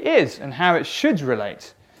actually is and how it should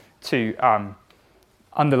relate to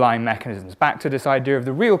underlying mechanisms. Back to this idea of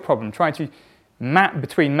the real problem, trying to map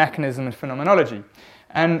between mechanism and phenomenology.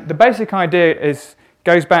 And the basic idea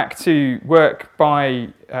goes back to work by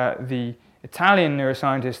the Italian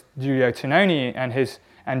neuroscientist Giulio Tononi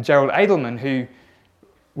and Gerald Edelman, who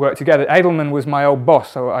worked together. Edelman was my old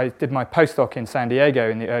boss, so I did my postdoc in San Diego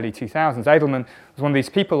in the early 2000s. Edelman was one of these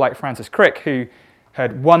people like Francis Crick who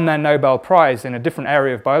had won their Nobel Prize in a different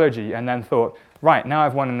area of biology and then thought, right, now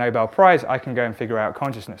I've won a Nobel Prize, I can go and figure out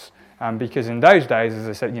consciousness. Because in those days, as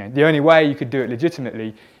I said, the only way you could do it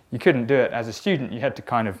legitimately, you couldn't do it as a student. You had to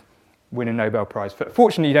kind of win a Nobel Prize. But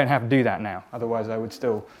fortunately, you don't have to do that now. Otherwise, I'd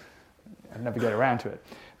never get around to it.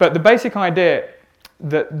 But the basic idea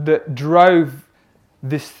that drove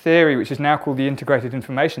this theory, which is now called the integrated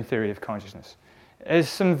information theory of consciousness, is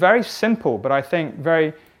some very simple, but I think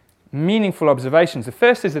very meaningful observations. The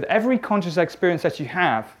first is that every conscious experience that you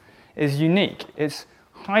have is unique. It's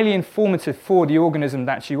highly informative for the organism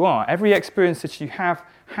that you are. Every experience that you have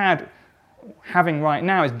having right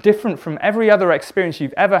now is different from every other experience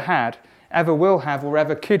you've ever had, ever will have, or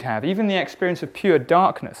ever could have. Even the experience of pure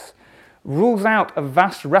darkness rules out a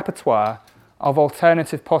vast repertoire of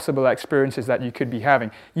alternative possible experiences that you could be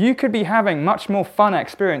having. You could be having much more fun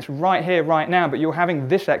experience right here, right now, but you're having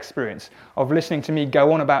this experience of listening to me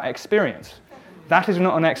go on about experience. That is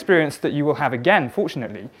not an experience that you will have again,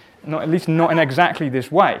 fortunately, at least not in exactly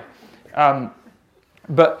this way.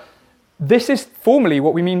 But this is formally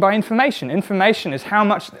what we mean by information. Information is how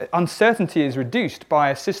much uncertainty is reduced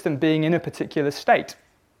by a system being in a particular state.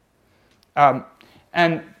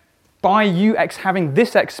 And by you having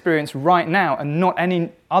this experience right now and not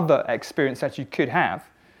any other experience that you could have,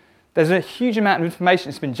 there's a huge amount of information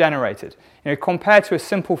that's been generated. Compared to a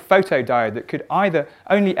simple photodiode that could either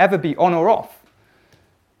only ever be on or off,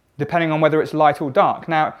 depending on whether it's light or dark.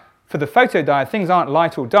 Now, for the photodiode, things aren't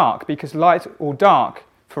light or dark because light or dark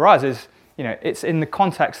for us is, it's in the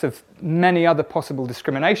context of many other possible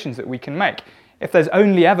discriminations that we can make. If there's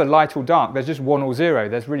only ever light or dark, there's just 1 or 0.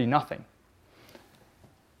 There's really nothing.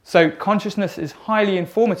 So consciousness is highly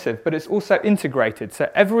informative, but it's also integrated. So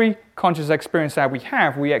every conscious experience that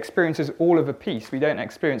we experience as all of a piece. We don't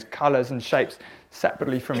experience colors and shapes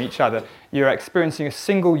separately from each other. You're experiencing a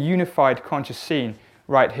single unified conscious scene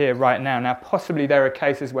right here, right now. Now, possibly there are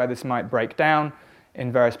cases where this might break down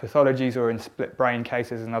in various pathologies or in split brain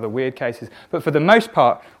cases and other weird cases. But for the most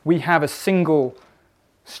part, we have a single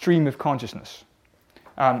stream of consciousness.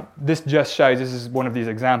 This is one of these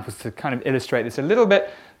examples to kind of illustrate this a little bit,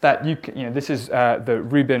 that this is the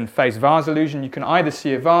Rubin face vase illusion. You can either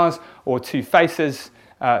see a vase or two faces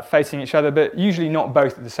facing each other, but usually not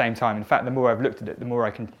both at the same time. In fact, the more I've looked at it, the more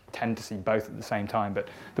I can tend to see both at the same time. But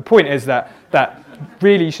the point is that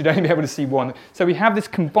really you should only be able to see one. So we have this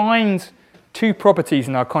combined two properties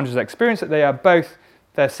in our conscious experience, that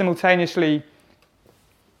they're simultaneously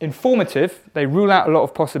informative, they rule out a lot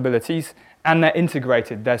of possibilities, and they're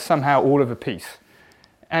integrated. They're somehow all of a piece.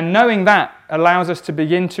 And knowing that allows us to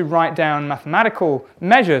begin to write down mathematical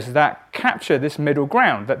measures that capture this middle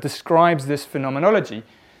ground, that describes this phenomenology.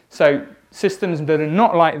 So systems that are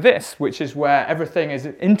not like this, which is where everything is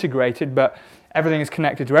integrated, but everything is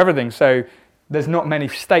connected to everything. So there's not many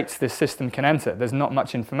states this system can enter. There's not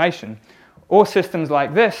much information. Or systems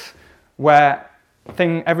like this, where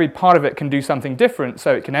every part of it can do something different,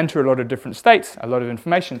 so it can enter a lot of different states, a lot of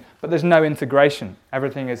information, but there's no integration.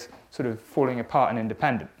 Everything is sort of falling apart and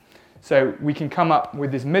independent. So we can come up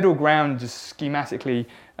with this middle ground, just schematically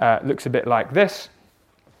looks a bit like this,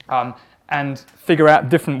 and figure out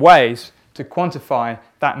different ways to quantify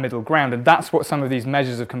that middle ground. And that's what some of these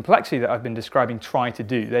measures of complexity that I've been describing try to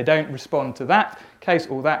do. They don't respond to that case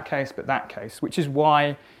or that case, but that case, which is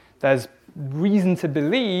why there's reason to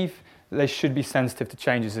believe that they should be sensitive to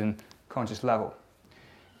changes in conscious level.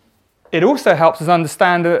 It also helps us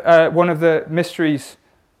understand one of the mysteries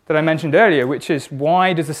that I mentioned earlier, which is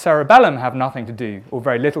why does the cerebellum have nothing to do, or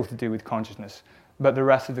very little to do with consciousness, but the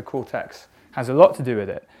rest of the cortex has a lot to do with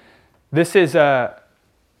it. This is a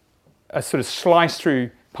sort of slice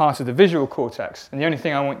through part of the visual cortex, and the only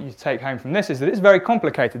thing I want you to take home from this is that it's very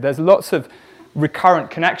complicated. There's lots of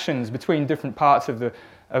recurrent connections between different parts of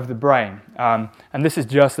the brain, and this is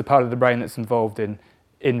just the part of the brain that's involved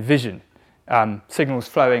in vision. Signals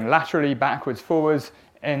flowing laterally, backwards, forwards,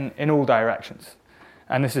 in all directions.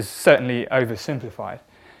 And this is certainly oversimplified.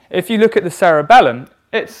 If you look at the cerebellum,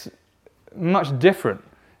 it's much different.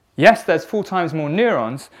 Yes, there's 4 times more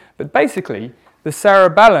neurons, but basically the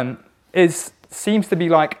cerebellum seems to be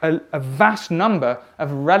like a vast number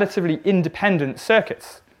of relatively independent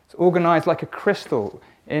circuits. It's organized like a crystal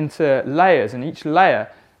into layers, and each layer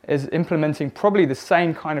is implementing probably the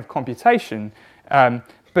same kind of computation,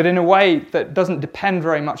 but in a way that doesn't depend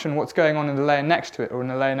very much on what's going on in the layer next to it or in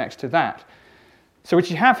the layer next to that. So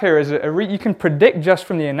what you have here is you can predict just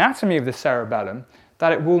from the anatomy of the cerebellum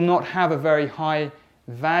that it will not have a very high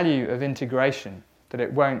value of integration, that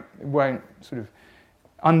it won't sort of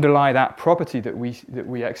underlie that property that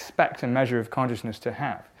we expect a measure of consciousness to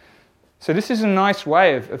have. So this is a nice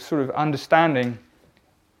way of sort of understanding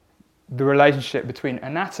the relationship between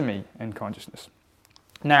anatomy and consciousness.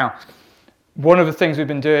 Now, one of the things we've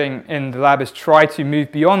been doing in the lab is try to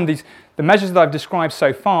move beyond these. The measures that I've described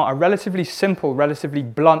so far are relatively simple, relatively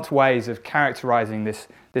blunt ways of characterizing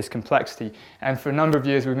this complexity. And for a number of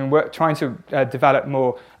years, we've been trying to develop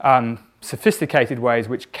more sophisticated ways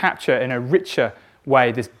which capture in a richer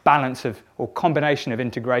way this balance of, or combination of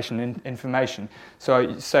integration and information. So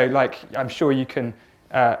like, I'm sure you can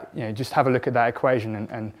just have a look at that equation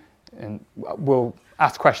and we'll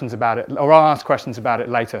ask questions about it, or I'll ask questions about it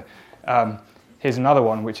later. Here's another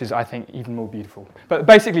one, which is, I think, even more beautiful. But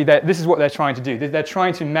basically, this is what they're trying to do. They're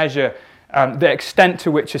trying to measure the extent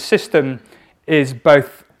to which a system is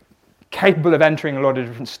both capable of entering a lot of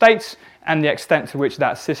different states and the extent to which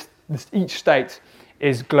each state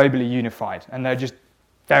is globally unified. And there are just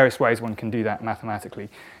various ways one can do that mathematically.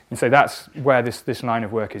 And so that's where this line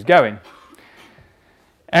of work is going.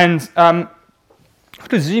 And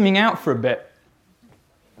after zooming out for a bit,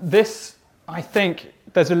 this, I think,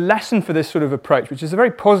 there's a lesson for this sort of approach, which is a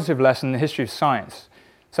very positive lesson in the history of science.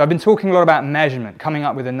 So I've been talking a lot about measurement, coming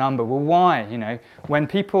up with a number. Well, why? When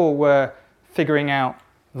people were figuring out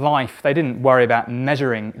life, they didn't worry about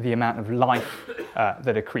measuring the amount of life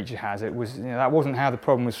that a creature has. It was that wasn't how the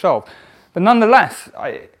problem was solved. But nonetheless,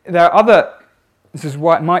 there are other. This is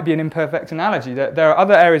why it might be an imperfect analogy. There are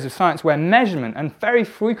other areas of science where measurement, and very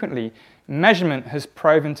frequently, measurement has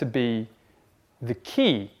proven to be the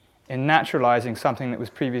key in naturalizing something that was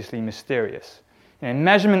previously mysterious.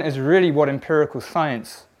 Measurement is really what empirical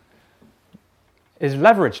science is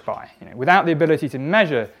leveraged by. Without the ability to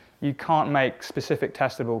measure, you can't make specific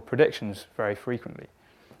testable predictions very frequently.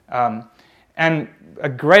 And a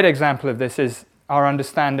great example of this is our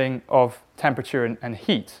understanding of temperature and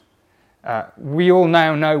heat. We all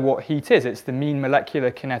now know what heat is. It's the mean molecular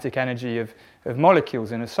kinetic energy of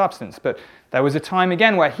molecules in a substance. But there was a time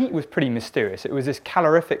again where heat was pretty mysterious. It was this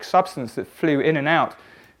calorific substance that flew in and out,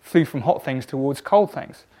 flew from hot things towards cold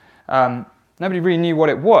things. Nobody really knew what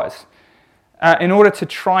it was. In order to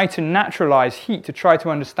try to naturalize heat, to try to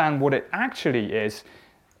understand what it actually is,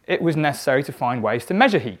 it was necessary to find ways to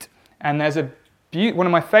measure heat. And there's one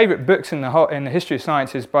of my favorite books in the history of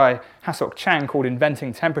science is by Ha-Seok Chang called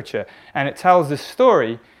Inventing Temperature. And it tells the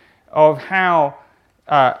story of how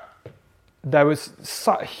there was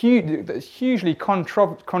hugely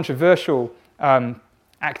controversial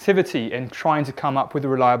activity in trying to come up with a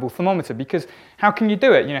reliable thermometer. Because how can you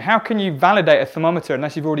do it? How can you validate a thermometer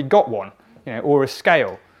unless you've already got one, or a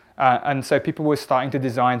scale? And so people were starting to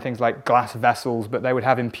design things like glass vessels, but they would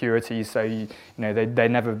have impurities, so they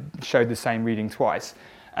never showed the same reading twice.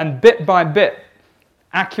 And bit by bit,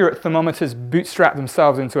 accurate thermometers bootstrap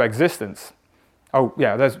themselves into existence. Oh,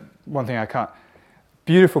 yeah, there's one thing I can't.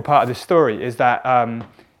 Beautiful part of this story is that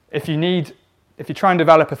if you try and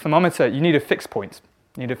develop a thermometer, you need a fixed point.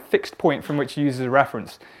 You need a fixed point from which you use as a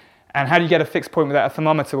reference. And how do you get a fixed point without a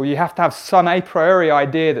thermometer? Well, you have to have some a priori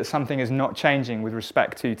idea that something is not changing with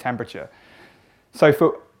respect to temperature. So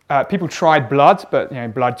for people tried blood, but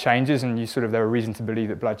blood changes, and there are reason to believe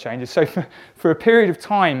that blood changes. So for a period of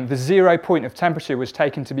time, the 0 point of temperature was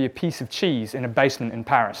taken to be a piece of cheese in a basement in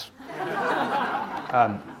Paris.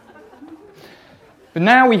 But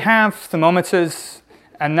now we have thermometers,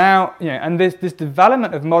 and now and this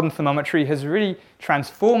development of modern thermometry has really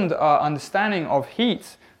transformed our understanding of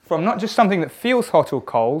heat from not just something that feels hot or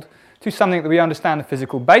cold to something that we understand the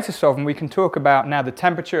physical basis of, and we can talk about now the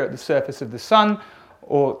temperature at the surface of the sun,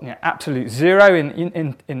 or absolute zero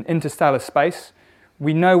in interstellar space.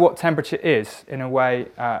 We know what temperature is in a way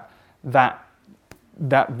that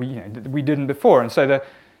we didn't before, and so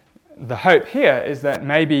the hope here is that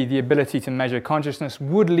maybe the ability to measure consciousness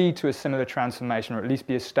would lead to a similar transformation, or at least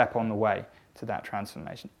be a step on the way to that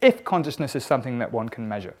transformation, if consciousness is something that one can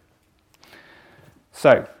measure.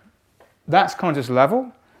 So that's conscious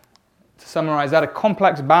level. To summarize that, a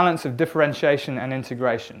complex balance of differentiation and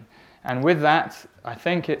integration. And with that, I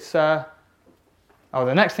think it's... the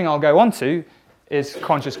next thing I'll go on to is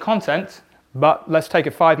conscious content, but let's take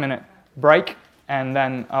a 5-minute break, and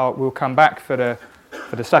then we'll come back for the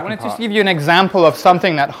second part. I wanted to just give you an example of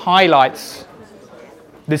something that highlights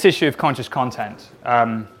this issue of conscious content.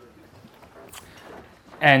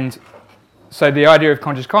 And so the idea of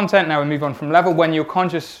conscious content, now we move on from level. When you're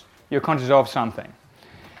conscious of something.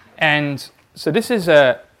 And so this is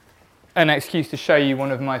an excuse to show you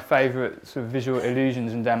one of my favorite sort of visual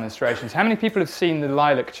illusions and demonstrations. How many people have seen the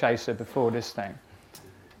lilac chaser before this thing?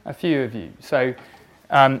 A few of you. So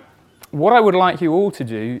what I would like you all to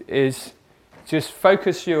do is just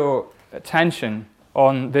focus your attention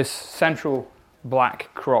on this central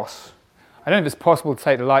black cross. I don't know if it's possible to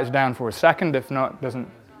take the lights down for a second. If not, it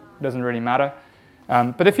doesn't really matter.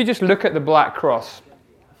 But if you just look at the black cross,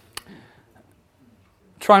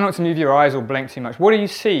 try not to move your eyes or blink too much. What do you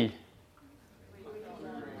see?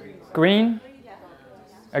 Green?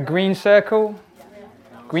 A green circle?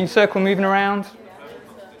 Green circle moving around?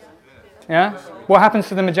 Yeah? What happens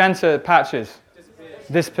to the magenta patches?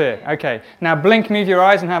 Disappear. Okay. Now blink, move your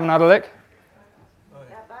eyes, and have another look.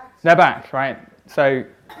 They're back, right? So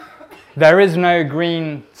there is no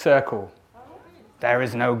green circle. There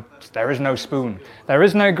is no spoon. There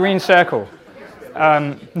is no green circle.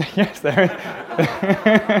 Yes, there is.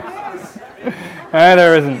 No,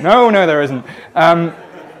 there isn't. No, there isn't.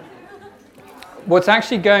 What's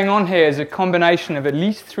actually going on here is a combination of at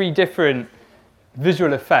least 3 different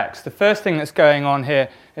visual effects. The first thing that's going on here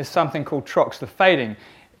is something called Troxler fading.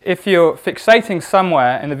 If you're fixating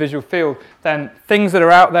somewhere in the visual field, then things that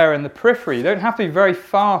are out there in the periphery don't have to be very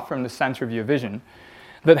far from the center of your vision,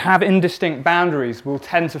 that have indistinct boundaries will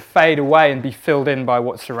tend to fade away and be filled in by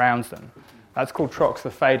what surrounds them. That's called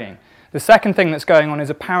Troxler fading. The second thing that's going on is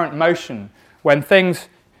apparent motion. When things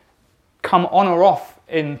come on or off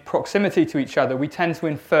in proximity to each other, we tend to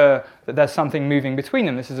infer that there's something moving between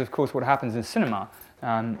them. This is, of course, what happens in cinema.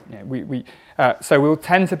 So we'll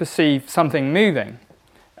tend to perceive something moving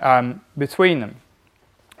between them,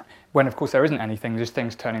 when, of course, there isn't anything, just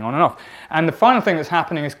things turning on and off. And the final thing that's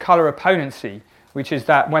happening is color opponency, which is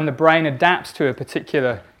that when the brain adapts to a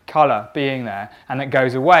particular color being there and it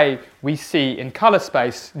goes away, we see in color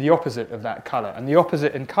space the opposite of that color. And the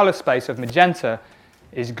opposite in color space of magenta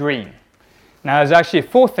is green. Now, there's actually a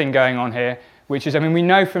fourth thing going on here, which is, we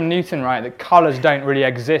know from Newton, right, that colors don't really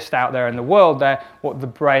exist out there in the world. They're what the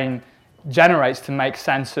brain generates to make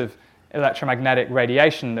sense of electromagnetic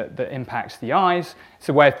radiation that impacts the eyes. It's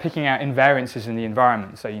a way of picking out invariances in the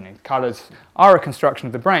environment. So, colors are a construction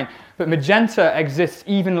of the brain. But magenta exists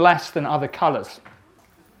even less than other colors.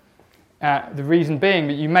 The reason being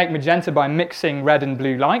that you make magenta by mixing red and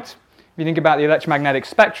blue light. If you think about the electromagnetic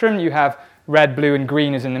spectrum, you have red, blue, and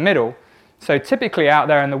green is in the middle. So typically out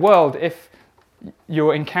there in the world, if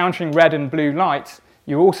you're encountering red and blue light,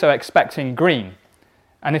 you're also expecting green.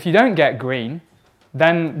 And if you don't get green,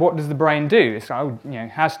 then what does the brain do? It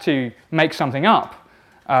has to make something up.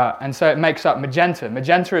 And so it makes up magenta.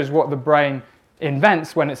 Magenta is what the brain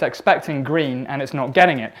invents when it's expecting green and it's not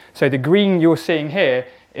getting it. So the green you're seeing here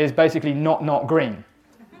is basically not green.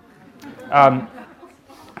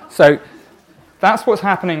 So that's what's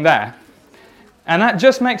happening there. And that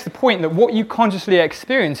just makes the point that what you consciously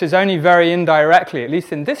experience is only very indirectly, at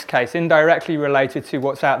least in this case, indirectly related to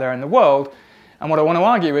what's out there in the world. And what I want to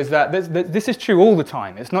argue is that this is true all the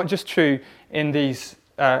time. It's not just true in these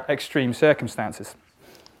extreme circumstances.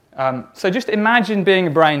 So just imagine being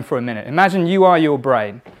a brain for a minute. Imagine you are your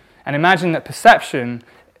brain, and imagine that perception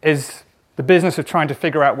is the business of trying to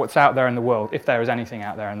figure out what's out there in the world, if there is anything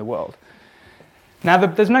out there in the world. Now,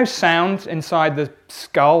 there's no sound inside the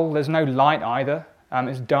skull. There's no light either.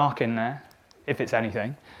 It's dark in there, if it's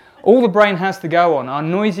anything. All the brain has to go on are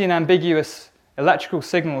noisy and ambiguous electrical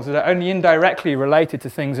signals that are only indirectly related to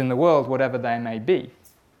things in the world, whatever they may be.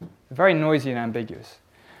 Very noisy and ambiguous.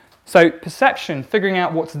 So perception, figuring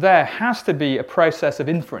out what's there, has to be a process of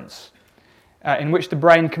inference in which the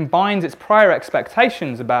brain combines its prior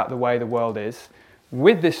expectations about the way the world is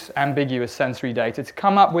with this ambiguous sensory data to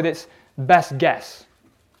come up with its best guess,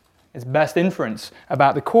 its best inference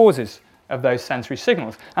about the causes of those sensory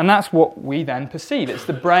signals. And that's what we then perceive. It's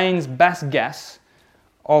the brain's best guess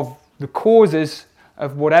of the causes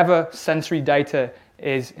of whatever sensory data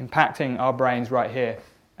is impacting our brains right here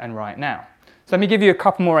and right now. So let me give you a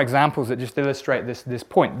couple more examples that just illustrate this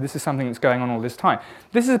point. This is something that's going on all this time.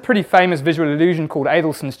 This is a pretty famous visual illusion called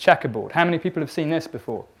Adelson's checkerboard. How many people have seen this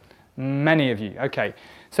before? Many of you. Okay.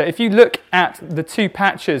 So if you look at the two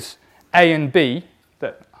patches A and B,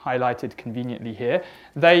 that highlighted conveniently here,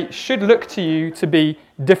 they should look to you to be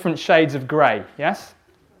different shades of grey, yes?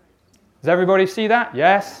 Does everybody see that?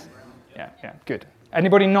 Yes? Yeah, good.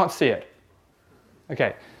 Anybody not see it?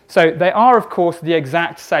 Okay. So they are, of course, the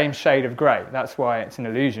exact same shade of grey. That's why it's an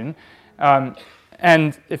illusion.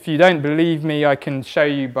 And if you don't believe me, I can show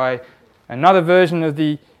you by another version of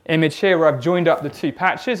the image here where I've joined up the two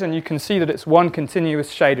patches, and you can see that it's one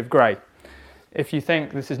continuous shade of grey. If you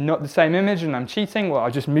think this is not the same image and I'm cheating, well,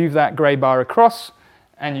 I'll just move that grey bar across,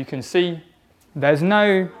 and you can see there's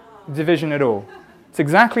no division at all. It's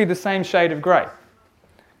exactly the same shade of grey.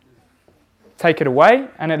 Take it away,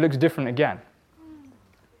 and it looks different again.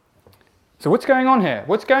 So what's going on here?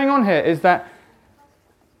 What's going on here is that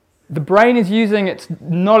the brain is using its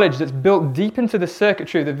knowledge that's built deep into the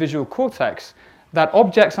circuitry of the visual cortex that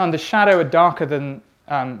objects under shadow are darker than,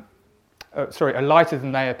 are lighter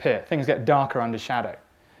than they appear. Things get darker under shadow.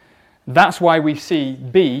 That's why we see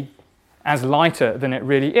B as lighter than it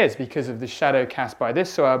really is, because of the shadow cast by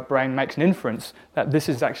this. So our brain makes an inference that this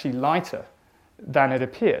is actually lighter than it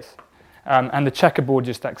appears. And the checkerboard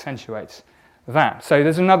just accentuates that. So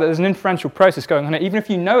there's an inferential process going on here. Even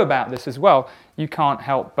if you know about this as well, you can't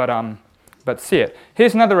help but see it.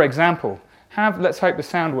 Here's another example. Let's hope the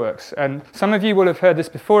sound works. And some of you will have heard this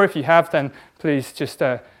before. If you have, then please just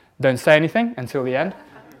don't say anything until the end.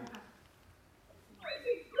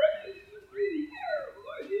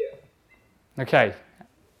 Okay.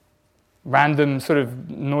 Random sort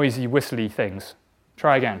of noisy, whistly things.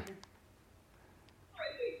 Try again.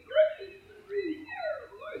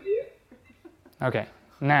 Okay,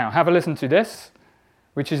 now have a listen to this,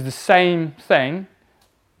 which is the same thing,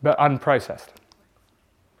 but unprocessed.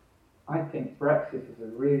 I think Brexit is a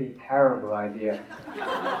really terrible idea.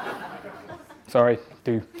 Sorry,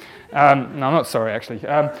 do. No, I'm not sorry, actually.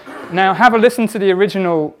 Now have a listen to the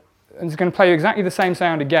original, and it's going to play you exactly the same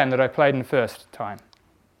sound again that I played in the first time.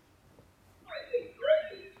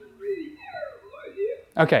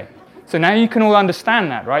 Okay. So now you can all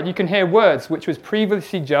understand that, right? You can hear words which was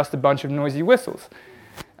previously just a bunch of noisy whistles.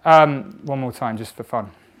 One more time, just for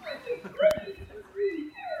fun.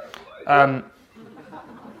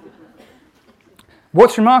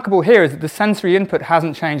 What's remarkable here is that the sensory input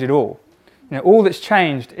hasn't changed at all. All that's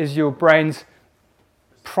changed is your brain's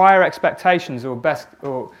prior expectations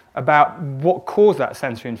or about what caused that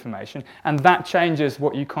sensory information, and that changes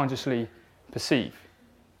what you consciously perceive.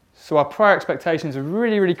 So our prior expectations are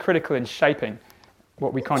really, really critical in shaping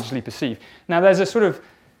what we consciously perceive. Now, there's a sort of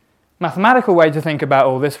mathematical way to think about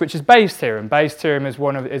all this, which is Bayes' theorem. Bayes' theorem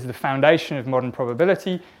is the foundation of modern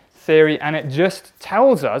probability theory, and it just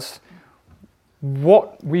tells us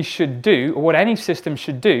what we should do, or what any system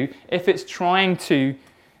should do, if it's trying to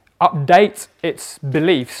update its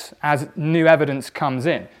beliefs as new evidence comes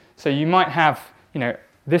in. So you might have,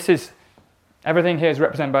 everything here is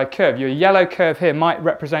represented by a curve. Your yellow curve here might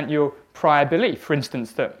represent your prior belief, for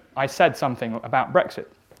instance, that I said something about Brexit.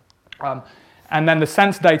 And then the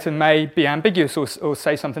sense data may be ambiguous or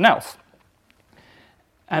say something else.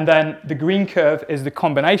 And then the green curve is the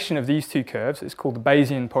combination of these two curves. It's called the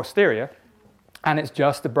Bayesian posterior. And it's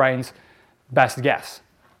just the brain's best guess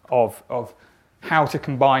of how to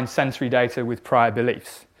combine sensory data with prior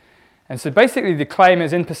beliefs. And so basically the claim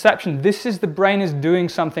is in perception, the brain is doing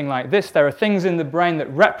something like this. There are things in the brain that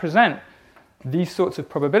represent these sorts of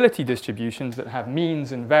probability distributions that have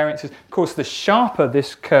means and variances. Of course, the sharper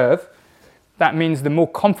this curve, that means the more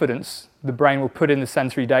confidence the brain will put in the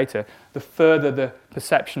sensory data, the further the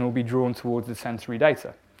perception will be drawn towards the sensory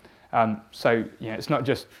data. So it's not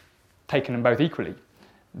just taking them both equally.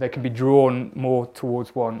 They can be drawn more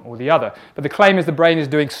towards one or the other. But the claim is the brain is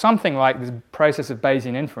doing something like this process of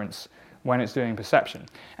Bayesian inference when it's doing perception.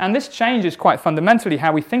 And this changes quite fundamentally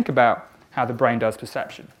how we think about how the brain does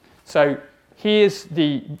perception. So here's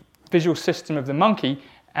the visual system of the monkey,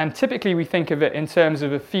 and typically we think of it in terms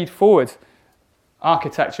of a feed-forward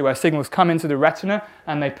architecture where signals come into the retina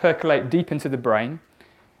and they percolate deep into the brain,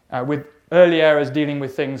 with early areas dealing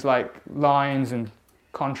with things like lines and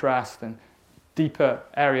contrast, and deeper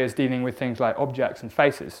areas dealing with things like objects and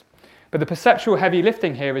faces. But the perceptual heavy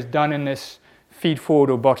lifting here is done in this feed-forward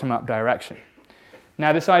or bottom-up direction.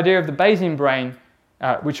 Now, this idea of the Bayesian brain,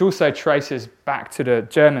 which also traces back to the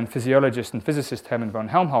German physiologist and physicist Hermann von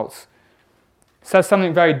Helmholtz, says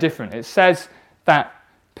something very different. It says that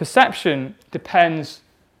perception depends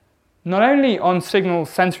not only on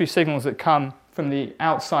sensory signals that come from the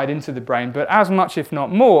outside into the brain, but as much, if not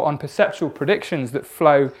more, on perceptual predictions that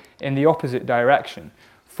flow in the opposite direction,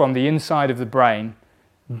 from the inside of the brain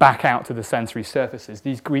back out to the sensory surfaces.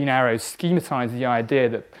 These green arrows schematize the idea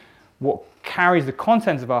that what carries the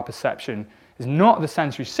content of our perception is not the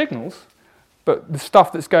sensory signals, but the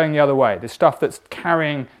stuff that's going the other way, the stuff that's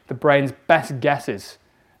carrying the brain's best guesses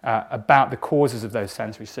about the causes of those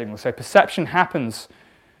sensory signals. So perception happens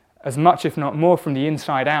as much, if not more, from the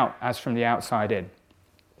inside out as from the outside in.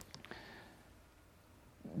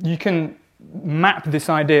 You can map this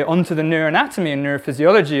idea onto the neuroanatomy and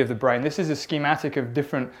neurophysiology of the brain. This is a schematic of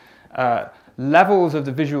different levels of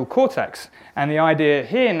the visual cortex. And the idea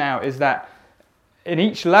here now is that in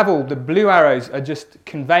each level, the blue arrows are just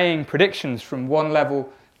conveying predictions from one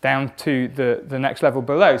level down to the next level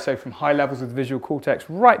below. So from high levels of the visual cortex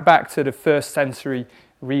right back to the first sensory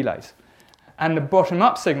relays. And the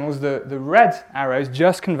bottom-up signals, the red arrows,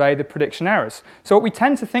 just convey the prediction errors. So what we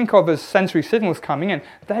tend to think of as sensory signals coming in,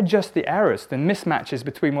 they're just the errors, the mismatches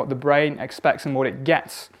between what the brain expects and what it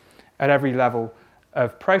gets at every level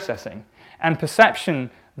of processing. And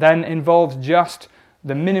perception then involves just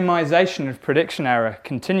the minimization of prediction error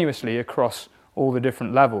continuously across all the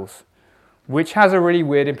different levels, which has a really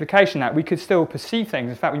weird implication that we could still perceive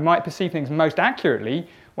things. In fact, we might perceive things most accurately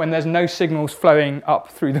when there's no signals flowing up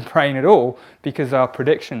through the brain at all, because our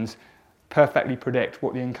predictions perfectly predict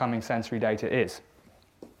what the incoming sensory data is.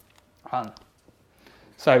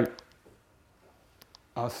 So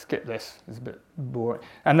I'll skip this, it's a bit boring.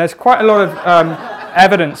 And there's quite a lot of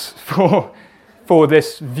evidence for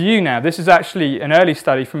this view now. This is actually an early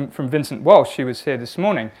study from Vincent Walsh, who was here this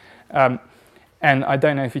morning. And I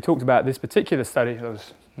don't know if he talked about this particular study, I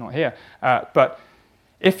was not here, but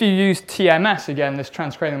if you use TMS, again, this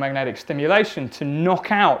transcranial magnetic stimulation, to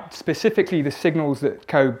knock out specifically the signals that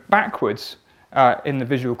go backwards in the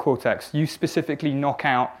visual cortex, you specifically knock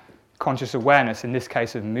out conscious awareness, in this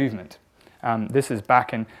case of movement. This is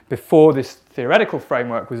back in before this theoretical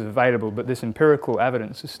framework was available, but this empirical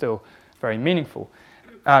evidence is still very meaningful.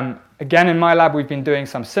 Again, in my lab, we've been doing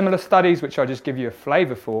some similar studies, which I'll just give you a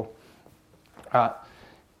flavor for.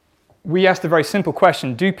 We asked a very simple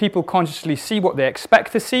question: do people consciously see what they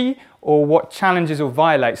expect to see, or what challenges or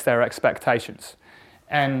violates their expectations?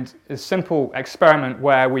 And a simple experiment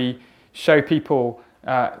where we show people,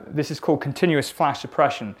 this is called continuous flash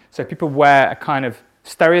suppression. So people wear a kind of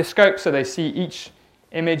stereoscope, so they see each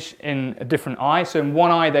image in a different eye. So in one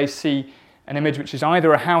eye they see an image which is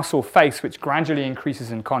either a house or face, which gradually increases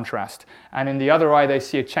in contrast. And in the other eye they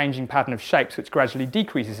see a changing pattern of shapes, which gradually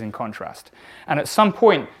decreases in contrast. And at some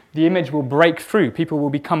point, the image will break through. People will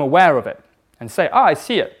become aware of it and say, I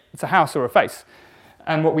see it. It's a house or a face.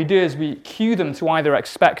 And what we do is we cue them to either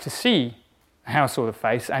expect to see a house or the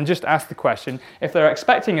face, and just ask the question, if they're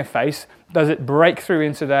expecting a face, does it break through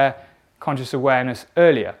into their conscious awareness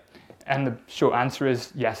earlier? And the short answer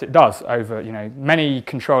is yes, it does, over many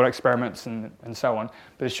control experiments and so on.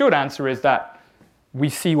 But the short answer is that we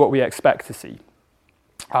see what we expect to see.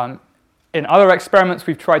 In other experiments,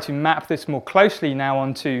 we've tried to map this more closely now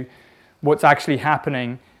onto what's actually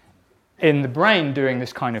happening in the brain during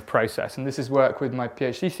this kind of process. And this is work with my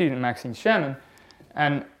PhD student, Maxine Sherman,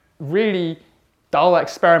 and really dull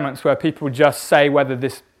experiments where people just say whether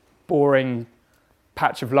this boring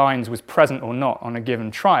patch of lines was present or not on a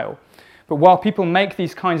given trial. But while people make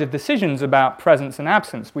these kinds of decisions about presence and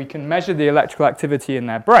absence, we can measure the electrical activity in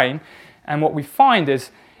their brain, and what we find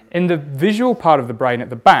is in the visual part of the brain at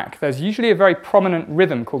the back, there's usually a very prominent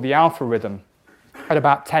rhythm called the alpha rhythm at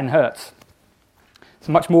about 10 hertz. It's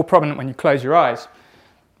much more prominent when you close your eyes,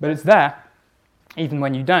 but it's there even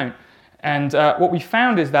when you don't. And what we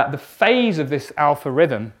found is that the phase of this alpha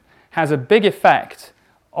rhythm has a big effect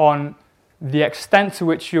on the extent to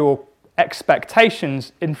which your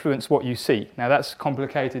expectations influence what you see. Now that's a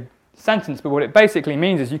complicated sentence, but what it basically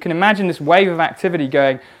means is you can imagine this wave of activity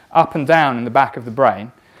going up and down in the back of the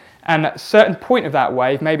brain, and at a certain point of that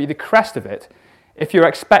wave, maybe the crest of it, if you're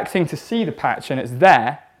expecting to see the patch and it's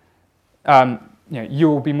there,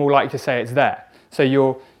 you'll be more likely to say it's there. So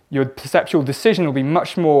your perceptual decision will be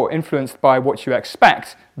much more influenced by what you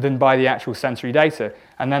expect than by the actual sensory data.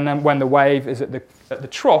 And then when the wave is at the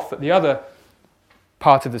trough, at the other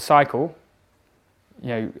part of the cycle,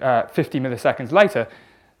 50 milliseconds later,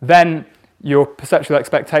 then your perceptual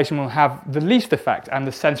expectation will have the least effect and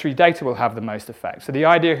the sensory data will have the most effect. So the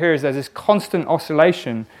idea here is there's this constant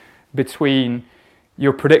oscillation between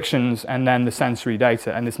your predictions and then the sensory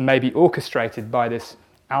data, and this may be orchestrated by this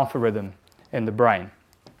alpha rhythm in the brain.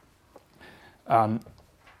 Now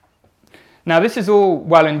this is all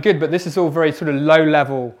well and good, but this is all very sort of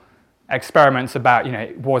low-level experiments about,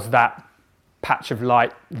 was that patch of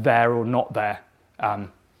light there or not there?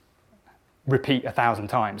 Repeat 1,000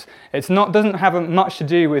 times. Doesn't have much to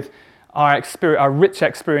do with our rich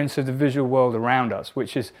experience of the visual world around us,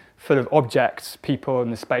 which is full of objects, people,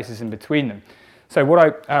 and the spaces in between them. So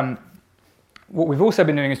what we've also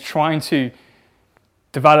been doing is trying to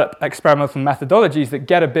develop experimental methodologies that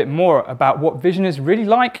get a bit more about what vision is really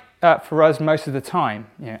like for us most of the time,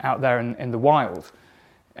 out there in the wild.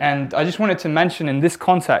 And I just wanted to mention in this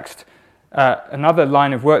context another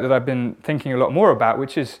line of work that I've been thinking a lot more about,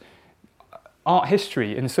 which is art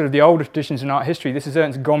history, in sort of the older traditions in art history. This is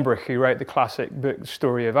Ernst Gombrich, who wrote the classic book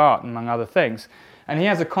Story of Art, among other things. And he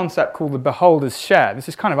has a concept called the beholder's share. This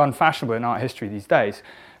is kind of unfashionable in art history these days.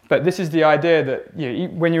 But this is the idea that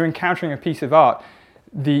when you're encountering a piece of art,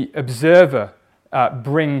 the observer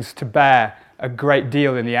brings to bear a great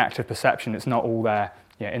deal in the act of perception. It's not all there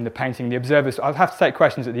in the painting. The observers, I'll have to take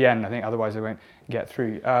questions at the end, I think, otherwise I won't get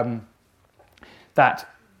through. That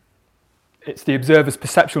it's the observer's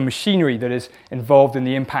perceptual machinery that is involved in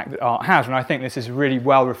the impact that art has. And I think this is really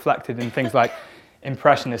well reflected in things like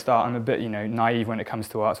Impressionist art. I'm a bit, naive when it comes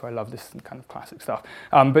to art, so I love this kind of classic stuff.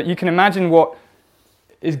 But you can imagine what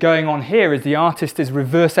is going on here is the artist is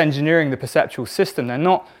reverse engineering the perceptual system. They're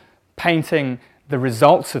not painting the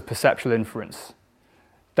results of perceptual inference.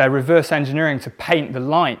 They're reverse engineering to paint the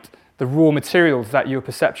light, the raw materials that your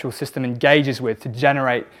perceptual system engages with to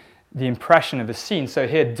generate the impression of a scene. So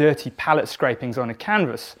here, dirty palette scrapings on a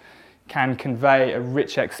canvas can convey a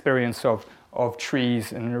rich experience of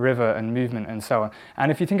trees and a river and movement and so on.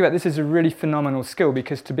 And if you think about it, this is a really phenomenal skill,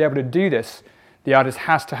 because to be able to do this, the artist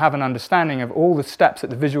has to have an understanding of all the steps that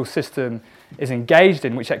the visual system is engaged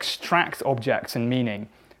in, which extract objects and meaning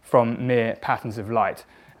from mere patterns of light.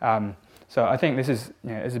 So I think this is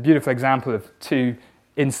a beautiful example of two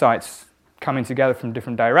insights coming together from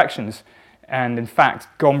different directions. And in fact,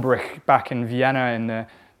 Gombrich back in Vienna in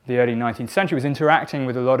the early 19th century was interacting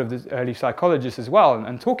with a lot of the early psychologists as well,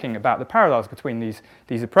 and talking about the parallels between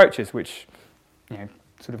these approaches, which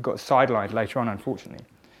sort of got sidelined later on, unfortunately.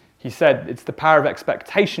 He said it's the power of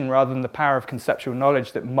expectation rather than the power of conceptual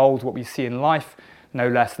knowledge that molds what we see in life, no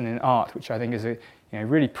less than in art, which I think is a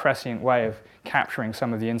really prescient way of capturing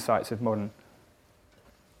some of the insights of modern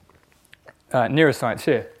neuroscience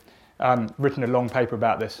here. Written a long paper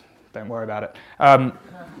about this. Don't worry about it.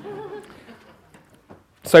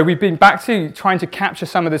 So we've been back to trying to capture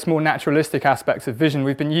some of this more naturalistic aspects of vision.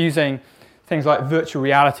 We've been using things like virtual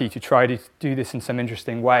reality to try to do this in some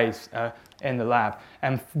interesting ways in the lab.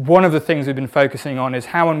 And one of the things we've been focusing on is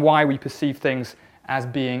how and why we perceive things as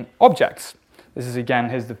being objects. This is, again,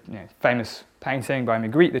 here's the famous painting by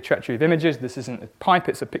Magritte, The Treachery of Images. This isn't a pipe,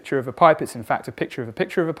 it's a picture of a pipe. It's, in fact, a picture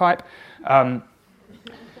of a pipe.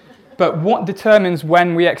 But what determines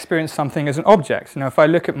when we experience something as an object? If I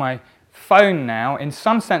look at my phone now, in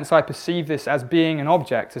some sense I perceive this as being an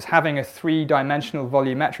object, as having a three-dimensional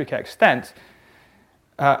volumetric extent.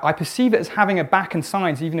 I perceive it as having a back and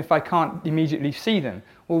sides even if I can't immediately see them.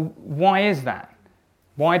 Well, why is that?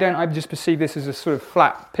 Why don't I just perceive this as a sort of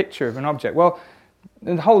flat picture of an object? Well,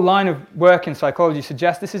 the whole line of work in psychology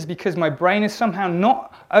suggests this is because my brain is somehow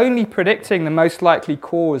not only predicting the most likely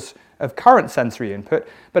cause of current sensory input,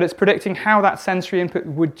 but it's predicting how that sensory input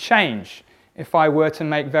would change if I were to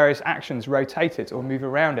make various actions, rotate it or move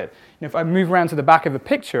around it. If I move around to the back of a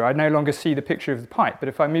picture, I no longer see the picture of the pipe, but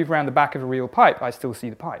if I move around the back of a real pipe, I still see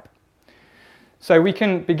the pipe. So we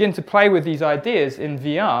can begin to play with these ideas in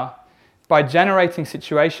VR by generating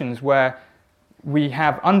situations where we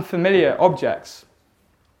have unfamiliar objects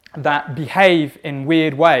that behave in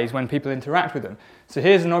weird ways when people interact with them. So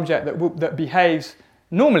here's an object that behaves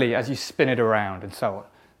normally as you spin it around and so on.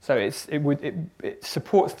 So it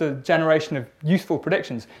supports the generation of useful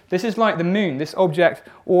predictions. This is like the moon. This object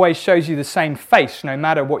always shows you the same face no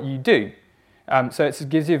matter what you do. So it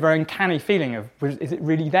gives you a very uncanny feeling of, is it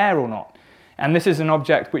really there or not? And this is an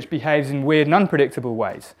object which behaves in weird and unpredictable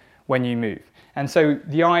ways when you move. And so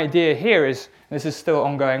the idea here is, this is still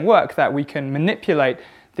ongoing work, that we can manipulate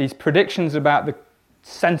these predictions about the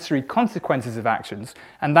sensory consequences of actions,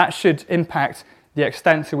 and that should impact the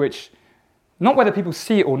extent to which, not whether people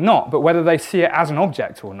see it or not, but whether they see it as an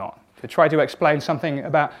object or not. To try to explain something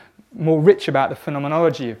about more rich about the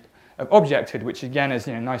phenomenology of objecthood, which again is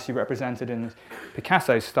nicely represented in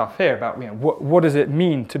Picasso's stuff here about what does it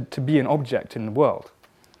mean to be an object in the world.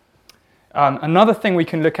 Another thing we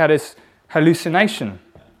can look at is hallucination.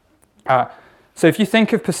 So if you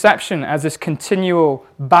think of perception as this continual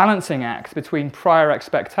balancing act between prior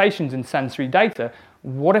expectations and sensory data,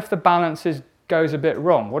 what if the balance goes a bit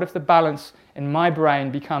wrong? What if the balance in my brain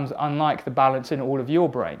becomes unlike the balance in all of your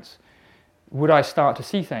brains? Would I start to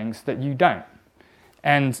see things that you don't?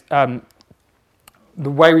 And the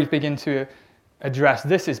way we begin to address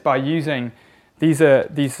this is by using these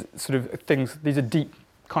sort of things. These are deep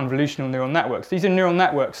convolutional neural networks. These are neural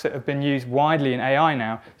networks that have been used widely in AI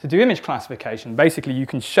now to do image classification. Basically, you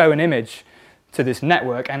can show an image to this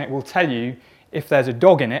network and it will tell you if there's a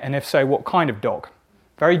dog in it, and if so, what kind of dog.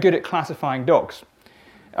 Very good at classifying dogs.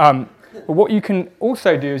 But what you can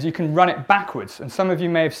also do is you can run it backwards, and some of you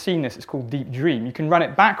may have seen this. It's called Deep Dream. You can run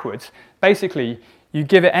it backwards. Basically, you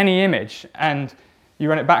give it any image and you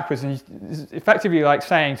run it backwards, and it's effectively like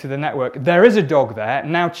saying to the network, there is a dog there,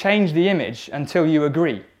 now change the image until you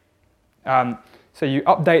agree. So you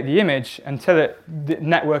update the image until the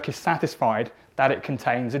network is satisfied that it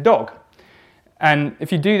contains a dog. And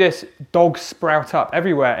if you do this, dogs sprout up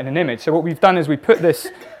everywhere in an image. So what we've done is we took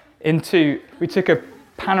a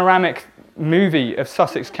panoramic movie of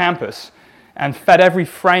Sussex campus and fed every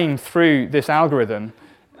frame through this algorithm.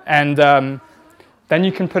 And then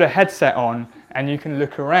you can put a headset on and you can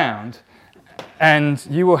look around, and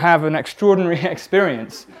you will have an extraordinary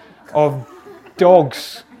experience of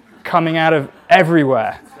dogs coming out of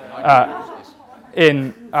everywhere.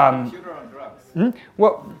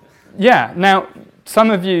 Well, yeah. Now, some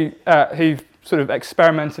of you who've sort of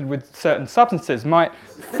experimented with certain substances might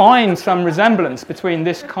find some resemblance between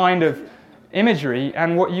this kind of imagery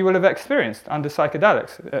and what you will have experienced under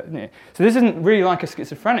psychedelics. So this isn't really like a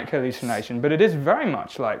schizophrenic hallucination, but it is very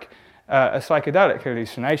much like a psychedelic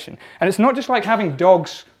hallucination. And it's not just like having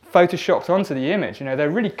dogs photoshopped onto the image. They're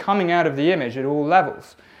really coming out of the image at all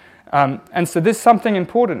levels. And so there's something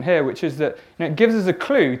important here, which is that it gives us a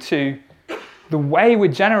clue to the way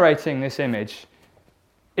we're generating this image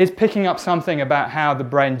is picking up something about how the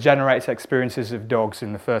brain generates experiences of dogs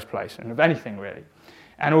in the first place, and of anything really.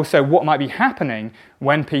 And also what might be happening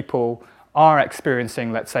when people are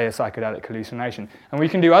experiencing, let's say, a psychedelic hallucination. And we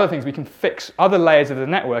can do other things. We can fix other layers of the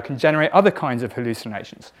network and generate other kinds of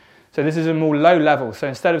hallucinations. So this is a more low level. So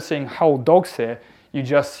instead of seeing whole dogs here, you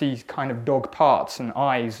just see kind of dog parts and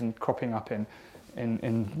eyes and cropping up in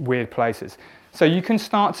weird places. So you can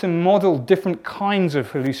start to model different kinds of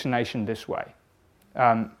hallucination this way,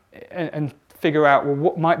 and figure out, well,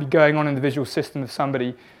 what might be going on in the visual system of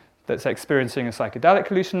somebody that's experiencing a psychedelic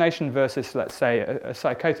hallucination versus, let's say, a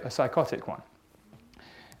psychotic one.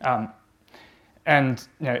 And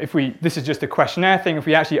this is just a questionnaire thing. If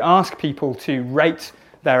we actually ask people to rate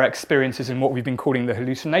their experiences in what we've been calling the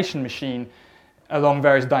hallucination machine along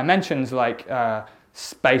various dimensions like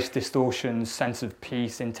space distortion, sense of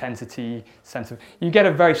peace, intensity, you get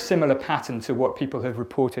a very similar pattern to what people have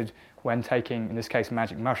reported when taking, in this case,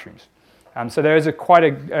 magic mushrooms. So there is quite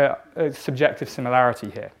a subjective similarity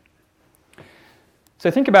here. So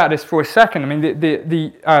think about this for a second. I mean,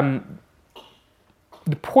 the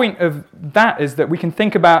point of that is that we can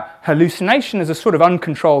think about hallucination as a sort of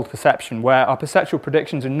uncontrolled perception where our perceptual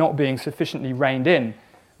predictions are not being sufficiently reined in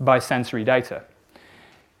by sensory data.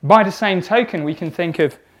 By the same token, we can think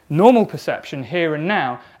of normal perception here and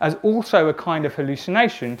now as also a kind of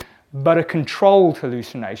hallucination, but a controlled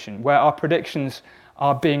hallucination where our predictions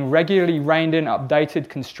are being regularly reined in, updated,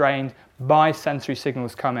 constrained by sensory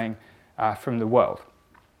signals coming from the world.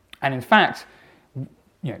 And in fact,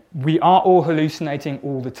 we are all hallucinating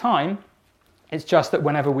all the time. It's just that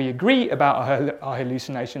whenever we agree about our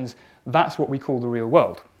hallucinations, that's what we call the real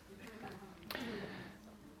world.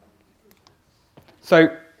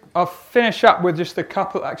 So I'll finish up with just a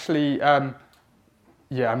couple, actually. I'm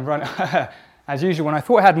running. As usual, when I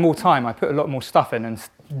thought I had more time, I put a lot more stuff in, and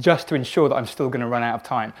just to ensure that I'm still going to run out of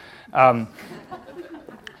time.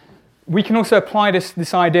 We can also apply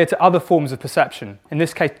this idea to other forms of perception, in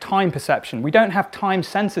this case time perception. We don't have time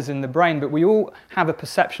sensors in the brain, but we all have a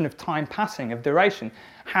perception of time passing, of duration.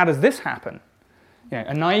 How does this happen?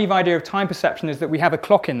 A naive idea of time perception is that we have a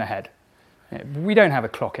clock in the head. We don't have a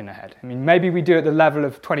clock in the head. I mean, maybe we do at the level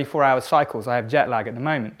of 24-hour cycles. I have jet lag at the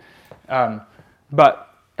moment.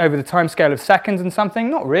 But over the time scale of seconds and something,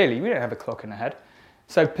 not really. We don't have a clock in the head.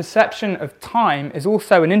 So perception of time is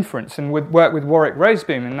also an inference. And with work with Warwick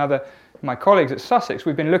Roseboom and other my colleagues at Sussex,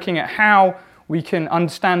 we've been looking at how we can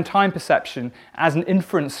understand time perception as an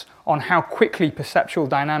inference on how quickly perceptual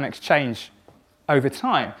dynamics change over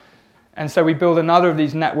time. And so we build another of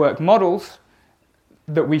these network models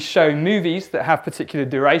that we show movies that have particular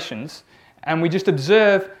durations, and we just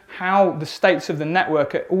observe how the states of the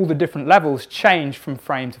network at all the different levels change from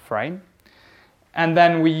frame to frame. And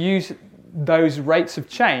then we use those rates of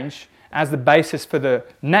change as the basis for the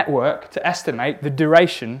network to estimate the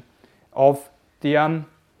duration of the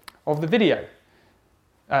video.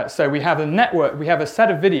 So we have a network, we have a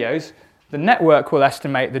set of videos. The network will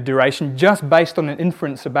estimate the duration just based on an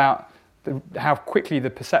inference about how quickly the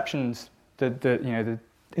perceptions, the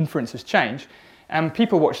inferences change. And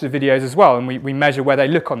people watch the videos as well, and we measure where they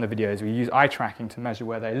look on the videos. We use eye tracking to measure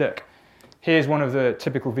where they look. Here's one of the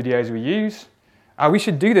typical videos we use. We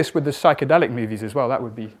should do this with the psychedelic movies as well. That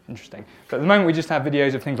would be interesting. But at the moment, we just have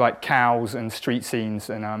videos of things like cows and street scenes,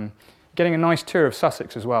 and getting a nice tour of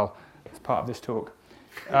Sussex as well as part of this talk.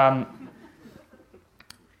 And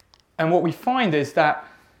what we find is that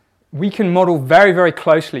we can model very, very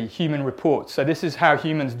closely human reports. So this is how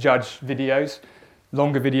humans judge videos.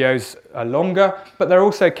 Longer videos are longer, but there are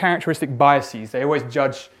also characteristic biases. They always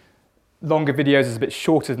judge longer videos as a bit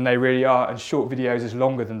shorter than they really are, and short videos as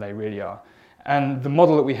longer than they really are. And the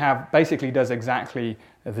model that we have basically does exactly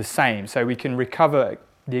the same. So we can recover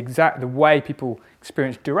the way people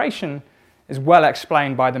experience duration is well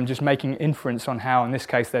explained by them just making inference on how, in this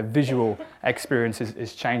case, their visual experience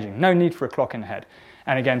is changing. No need for a clock in the head.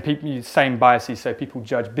 And again, same biases, so people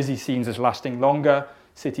judge busy scenes as lasting longer,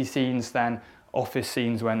 city scenes than office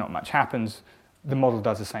scenes where not much happens. The model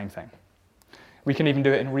does the same thing. We can even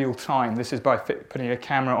do it in real time. This is by putting a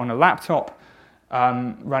camera on a laptop,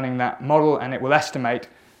 running that model, and it will estimate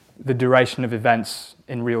the duration of events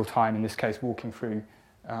in real time, in this case walking through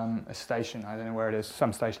a station. I don't know where it is,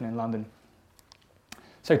 some station in London.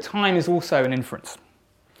 So time is also an inference.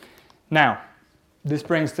 Now, this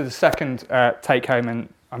brings to the second take-home,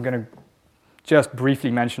 and I'm going to just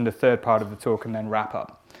briefly mention the third part of the talk and then wrap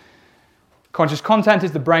up. Conscious content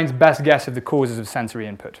is the brain's best guess of the causes of sensory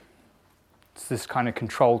input. It's this kind of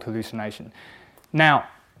controlled hallucination. Now,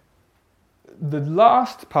 the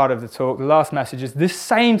last part of the talk, the last message, is this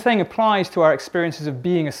same thing applies to our experiences of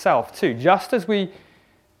being a self too. Just as we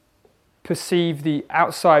perceive the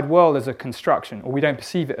outside world as a construction, or we don't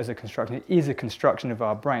perceive it as a construction, it is a construction of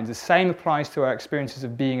our brains. The same applies to our experiences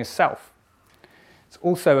of being a self. It's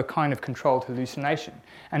also a kind of controlled hallucination.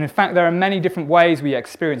 And in fact, there are many different ways we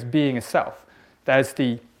experience being a self. There's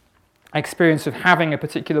the experience of having a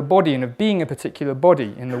particular body and of being a particular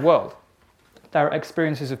body in the world. There are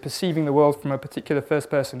experiences of perceiving the world from a particular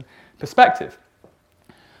first-person perspective,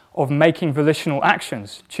 of making volitional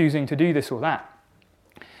actions, choosing to do this or that.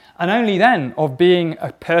 And only then of being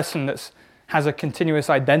a person that has a continuous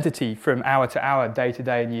identity from hour to hour, day to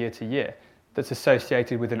day, and year to year, that's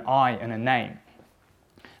associated with an I and a name.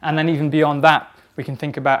 And then even beyond that, we can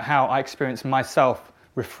think about how I experience myself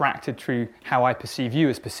refracted through how I perceive you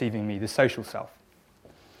as perceiving me, the social self.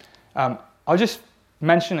 I'll just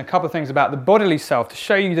mention a couple of things about the bodily self to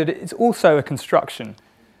show you that it's also a construction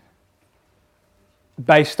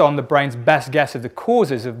based on the brain's best guess of the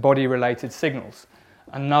causes of body-related signals,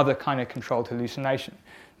 another kind of controlled hallucination.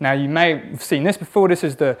 Now, you may have seen this before. This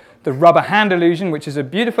is the rubber hand illusion, which is a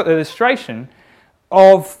beautiful illustration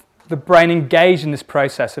of the brain engaged in this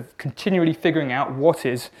process of continually figuring out what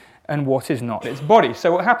is and what is not its body.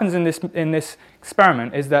 So what happens in this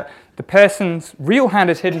experiment is that the person's real hand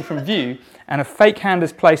is hidden from view and a fake hand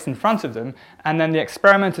is placed in front of them, and then the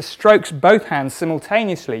experimenter strokes both hands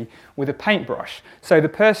simultaneously with a paintbrush. So the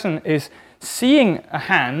person is seeing a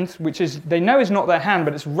hand, which they know is not their hand,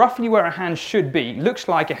 but it's roughly where a hand should be, looks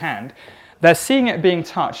like a hand. They're seeing it being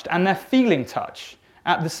touched, and they're feeling touch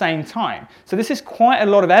at the same time. So this is quite a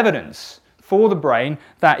lot of evidence for the brain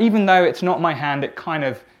that even though it's not my hand,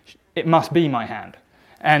 it must be my hand.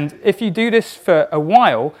 And if you do this for a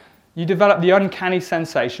while, you develop the uncanny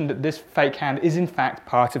sensation that this fake hand is in fact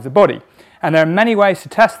part of the body. And there are many ways to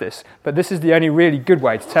test this, but this is the only really good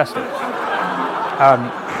way to test it.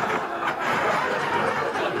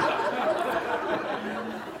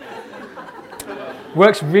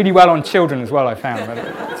 Works really well on children as well, I found.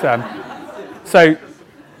 So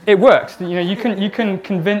it works. You can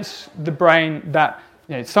convince the brain that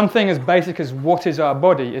something as basic as what is our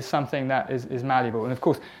body is something that is malleable. And of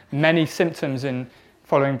course, many symptoms in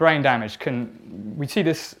following brain damage we see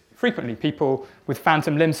this frequently. People with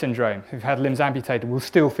phantom limb syndrome who've had limbs amputated will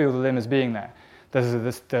still feel the limb as being there.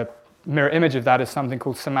 The mirror image of that is something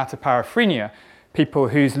called somatoparaphrenia. People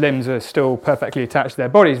whose limbs are still perfectly attached to their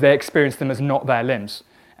bodies, they experience them as not their limbs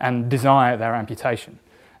and desire their amputation.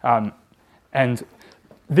 And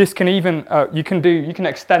this can even, you can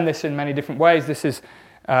extend this in many different ways. This is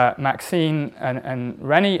Maxine and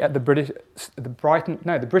Rennie at the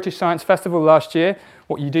British Science Festival last year.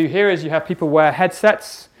 What you do here is you have people wear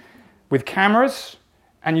headsets with cameras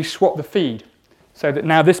and you swap the feed so that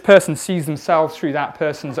now this person sees themselves through that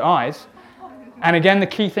person's eyes. And again, the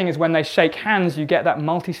key thing is when they shake hands, you get that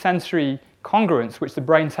multisensory congruence, which the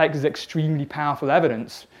brain takes as extremely powerful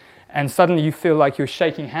evidence. And suddenly you feel like you're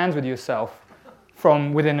shaking hands with yourself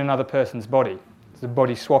from within another person's body. It's a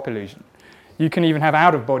body swap illusion. You can even have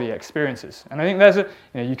out-of-body experiences. And I think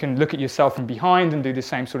you can look at yourself from behind and do the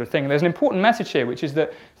same sort of thing. And there's an important message here, which is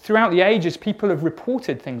that throughout the ages, people have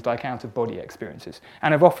reported things like out-of-body experiences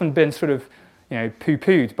and have often been sort of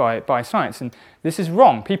poo-pooed by science. And this is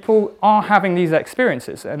wrong. People are having these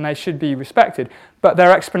experiences and they should be respected, but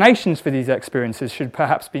their explanations for these experiences should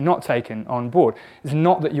perhaps be not taken on board. It's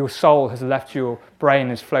not that your soul has left your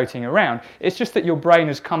brain as floating around. It's just that your brain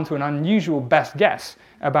has come to an unusual best guess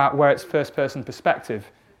about where its first-person perspective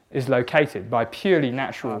is located by purely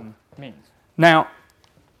natural means. Now,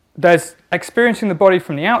 there's experiencing the body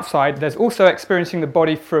from the outside. There's also experiencing the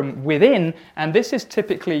body from within, and this is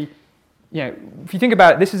typically if you think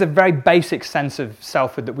about it, this is a very basic sense of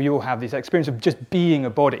selfhood that we all have, this experience of just being a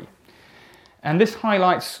body. And this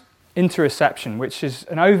highlights interoception, which is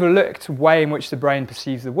an overlooked way in which the brain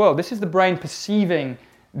perceives the world. This is the brain perceiving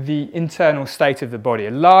the internal state of the body.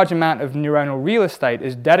 A large amount of neuronal real estate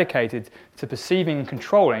is dedicated to perceiving and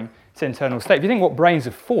controlling its internal state. If you think what brains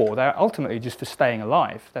are for, they're ultimately just for staying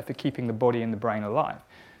alive. They're for keeping the body and the brain alive.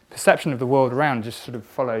 Perception of the world around just sort of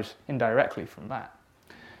follows indirectly from that.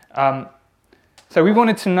 So we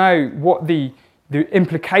wanted to know what the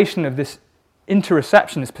implication of this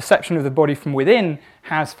interoception, this perception of the body from within,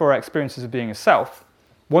 has for our experiences of being a self.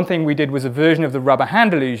 One thing we did was a version of the rubber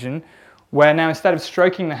hand illusion, where now instead of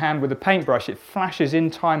stroking the hand with a paintbrush, it flashes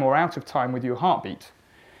in time or out of time with your heartbeat.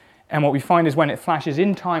 And what we find is when it flashes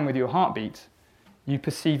in time with your heartbeat, you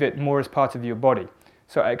perceive it more as part of your body.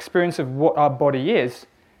 So our experience of what our body is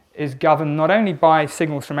governed not only by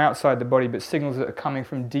signals from outside the body, but signals that are coming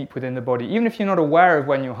from deep within the body. Even if you're not aware of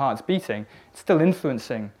when your heart's beating, it's still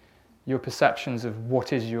influencing your perceptions of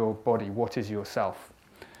what is your body, what is yourself.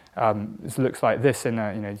 This looks like this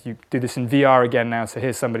you do this in VR again now, so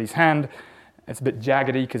here's somebody's hand. It's a bit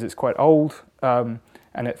jaggedy because it's quite old, and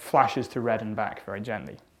it flashes to red and back very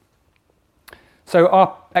gently. So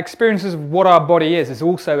our experiences of what our body is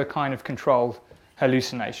also a kind of controlled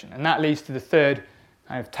hallucination, and that leads to the third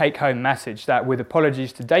kind of take-home message, that with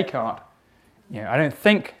apologies to Descartes, I don't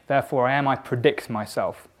think, therefore I am, I predict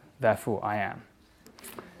myself, therefore I am.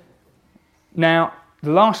 Now,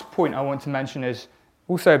 the last point I want to mention is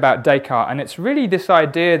also about Descartes, and it's really this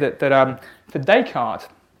idea that for Descartes,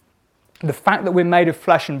 the fact that we're made of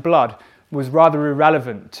flesh and blood was rather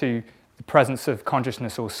irrelevant to the presence of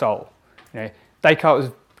consciousness or soul. Descartes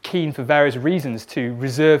was keen for various reasons to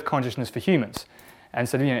reserve consciousness for humans. And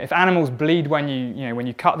so, if animals bleed when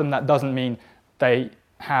you cut them, that doesn't mean they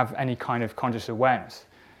have any kind of conscious awareness.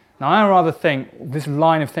 Now, I rather think this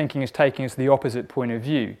line of thinking is taking us to the opposite point of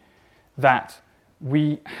view, that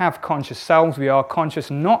we have conscious selves, we are conscious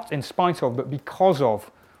not in spite of, but because of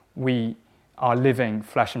we are living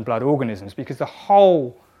flesh and blood organisms, because the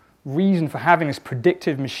whole reason for having this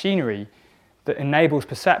predictive machinery that enables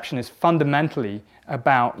perception is fundamentally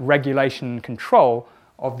about regulation and control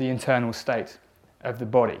of the internal state of the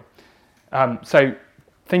body. So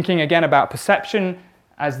thinking again about perception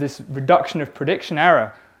as this reduction of prediction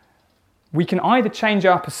error, we can either change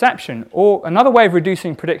our perception, or another way of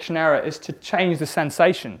reducing prediction error is to change the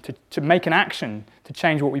sensation, to make an action to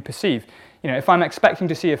change what we perceive. If I'm expecting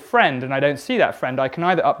to see a friend and I don't see that friend, I can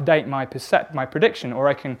either update my prediction, or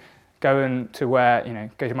I can go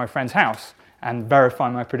to my friend's house and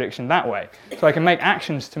verify my prediction that way. So I can make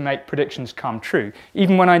actions to make predictions come true.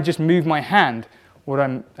 Even when I just move my hand,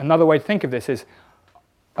 another way to think of this is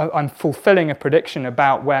I'm fulfilling a prediction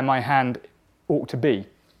about where my hand ought to be.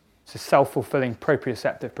 It's a self-fulfilling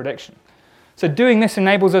proprioceptive prediction. So doing this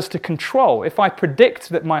enables us to control. If I predict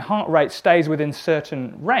that my heart rate stays within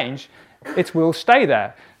certain range, it will stay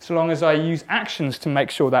there, so long as I use actions to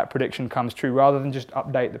make sure that prediction comes true, rather than just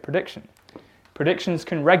update the prediction. Predictions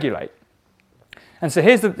can regulate. And so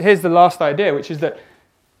here's the last idea, which is that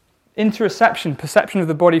interoception, perception of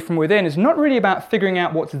the body from within, is not really about figuring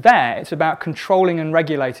out what's there, it's about controlling and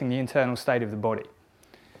regulating the internal state of the body.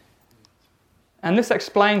 And this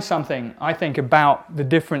explains something, I think, about the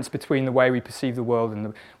difference between the way we perceive the world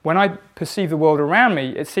and when I perceive the world around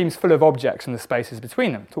me, it seems full of objects and the spaces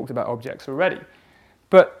between them. Talked about objects already.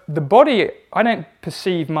 But the body, I don't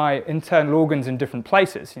perceive my internal organs in different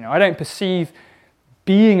places. I don't perceive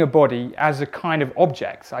being a body as a kind of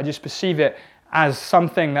object. I just perceive it as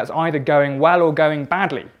something that's either going well or going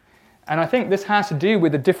badly. And I think this has to do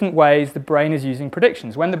with the different ways the brain is using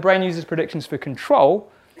predictions. When the brain uses predictions for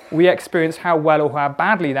control, we experience how well or how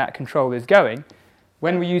badly that control is going.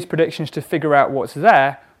 When we use predictions to figure out what's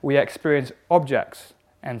there, we experience objects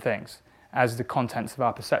and things as the contents of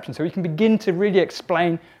our perception. So we can begin to really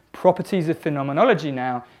explain properties of phenomenology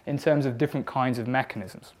now in terms of different kinds of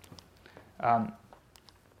mechanisms.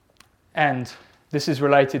 And this is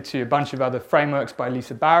related to a bunch of other frameworks by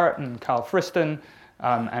Lisa Barrett and Carl Friston,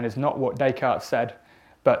 and is not what Descartes said.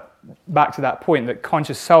 But back to that point that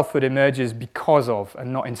conscious selfhood emerges because of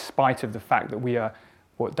and not in spite of the fact that we are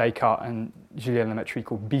what Descartes and Julien Lemaitre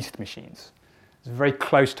call beast machines. There's very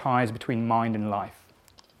close ties between mind and life.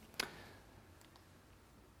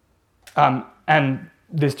 And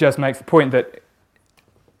this just makes the point that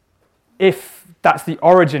if that's the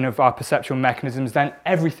origin of our perceptual mechanisms, then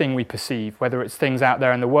everything we perceive, whether it's things out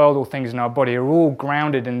there in the world or things in our body, are all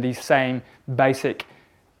grounded in these same basic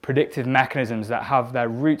predictive mechanisms that have their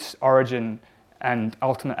roots, origin, and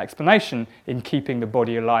ultimate explanation in keeping the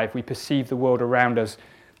body alive. We perceive the world around us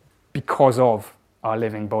because of our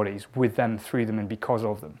living bodies, with them, through them, and because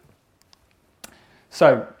of them.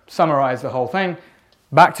 So, summarize the whole thing.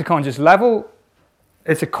 Back to conscious level,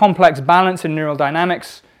 it's a complex balance in neural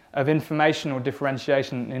dynamics of information or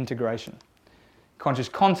differentiation and integration. Conscious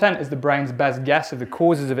content is the brain's best guess of the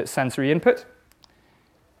causes of its sensory input,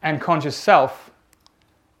 and conscious self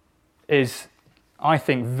is, I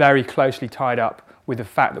think, very closely tied up with the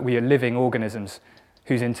fact that we are living organisms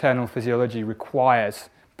whose internal physiology requires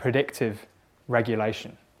predictive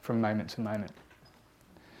regulation from moment to moment.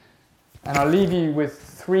 And I'll leave you with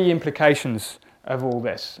 3 implications of all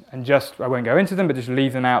this, and I won't go into them, but just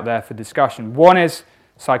leave them out there for discussion. One is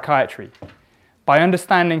psychiatry. By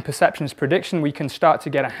understanding perception's prediction, we can start to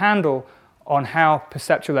get a handle on how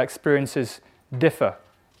perceptual experiences differ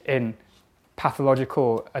in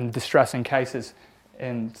pathological and distressing cases,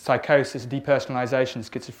 in psychosis, depersonalization,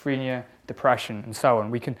 schizophrenia, depression, and so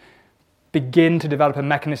on. We can begin to develop a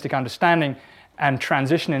mechanistic understanding and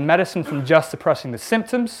transition in medicine from just suppressing the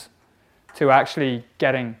symptoms to actually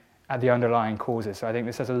getting at the underlying causes. So I think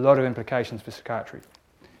this has a lot of implications for psychiatry.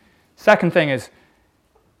 Second thing is,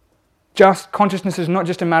 consciousness is not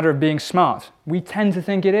just a matter of being smart. We tend to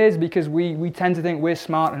think it is because we tend to think we're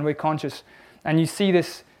smart and we're conscious. And you see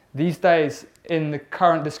this these days in the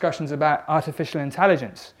current discussions about artificial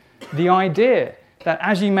intelligence. The idea that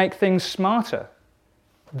as you make things smarter,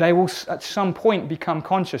 they will at some point become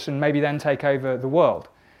conscious and maybe then take over the world.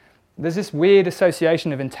 There's this weird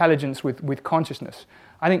association of intelligence with consciousness.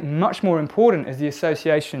 I think much more important is the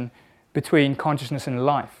association between consciousness and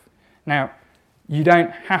life. Now, you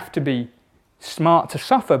don't have to be smart to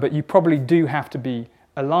suffer, but you probably do have to be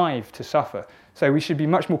alive to suffer. So we should be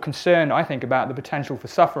much more concerned, I think, about the potential for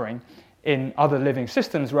suffering in other living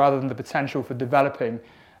systems rather than the potential for developing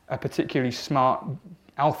a particularly smart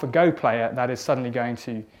AlphaGo player that is suddenly going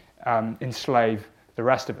to enslave the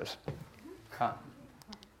rest of us.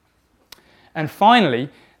 And finally,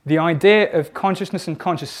 the idea of consciousness and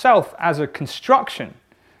conscious self as a construction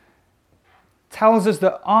tells us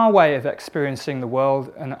that our way of experiencing the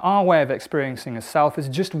world and our way of experiencing a self is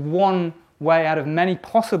just one way out of many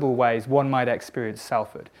possible ways one might experience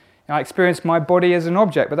selfhood. I experience my body as an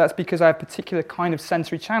object, but that's because I have particular kind of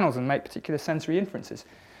sensory channels and make particular sensory inferences.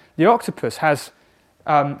 The octopus has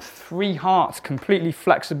 3 hearts, completely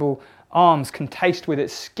flexible arms, can taste with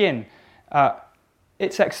its skin.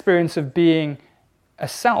 Its experience of being a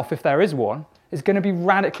self, if there is one, is going to be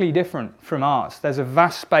radically different from ours. There's a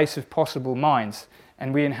vast space of possible minds,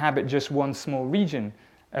 and we inhabit just one small region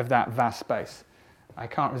of that vast space. I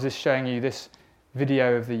can't resist showing you this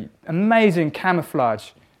video of the amazing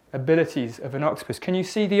camouflage abilities of an octopus. Can you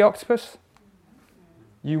see the octopus?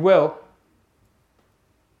 You will.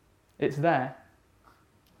 It's there.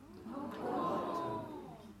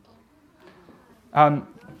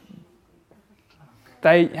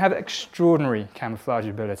 They have extraordinary camouflage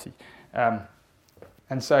ability.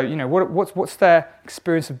 And so, what's their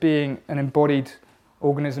experience of being an embodied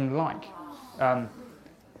organism like?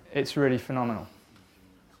 It's really phenomenal.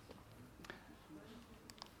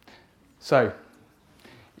 So,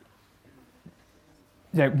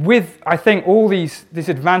 with, I think, all these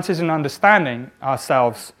advances in understanding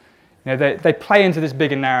ourselves, they play into this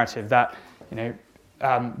bigger narrative that,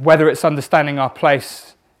 whether it's understanding our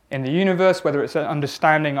place in the universe, whether it's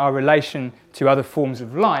understanding our relation to other forms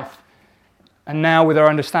of life, and now with our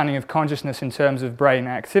understanding of consciousness in terms of brain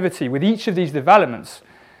activity, with each of these developments,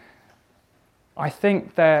 I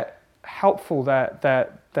think they're helpful,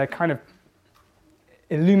 they're kind of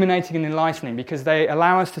illuminating and enlightening, because they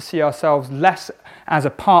allow us to see ourselves less as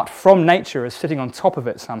apart from nature, as sitting on top of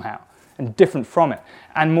it somehow, and different from it,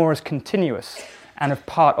 and more as continuous and a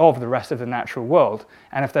part of the rest of the natural world.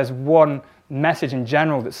 And if there's one message in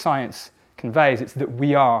general that science conveys, it's that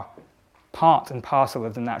we are part and parcel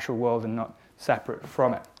of the natural world and not separate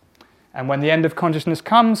from it. And when the end of consciousness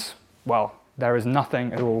comes, well, there is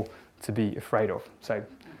nothing at all to be afraid of. So,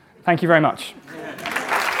 thank you very much.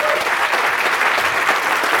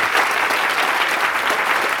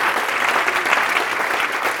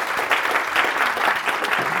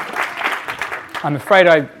 I'm afraid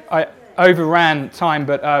I overran time,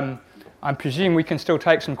 but I presume we can still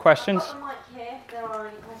take some questions. I've got a mic here if there are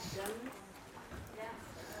any questions.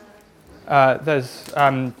 There's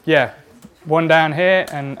one down here,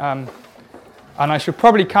 and I should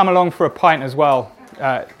probably come along for a pint as well,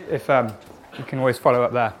 if you can always follow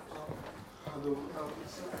up there.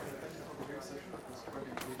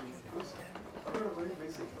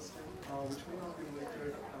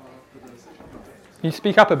 Can you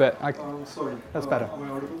speak up a bit? Sorry. That's better. Am I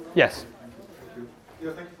audible? Yes. Thank you.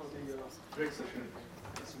 Yeah, thank you for the great session.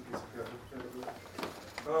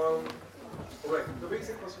 Right. The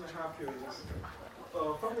basic question I have here is,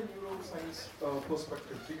 from the neuroscience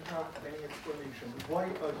perspective, do you have any explanation why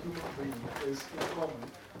a human being is in common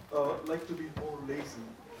like to be more lazy,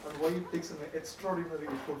 and why it takes an extraordinary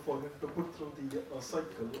effort for him to put through the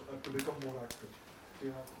cycle to become more active?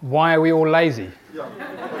 Why are we all lazy?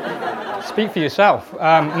 Yeah. Speak for yourself. No,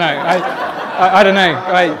 I don't know.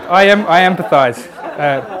 I empathise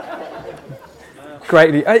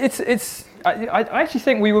greatly. I actually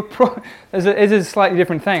think we were. It is a slightly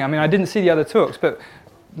different thing. I mean, I didn't see the other talks, but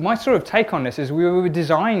my sort of take on this is we were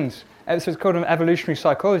designed. So it's called an evolutionary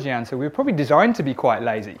psychology answer. We were probably designed to be quite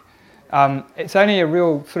lazy. It's only a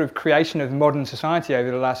real sort of creation of modern society over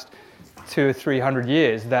the last 200 or 300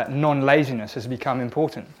 years that non-laziness has become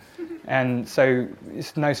important, and so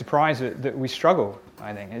it's no surprise that we struggle.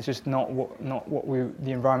 I think it's just not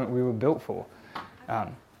the environment we were built for.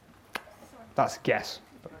 That's a guess.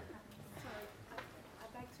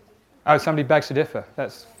 Oh, somebody begs to differ.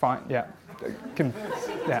 That's fine. Yeah.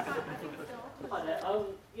 Yeah. Hi there.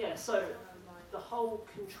 So the whole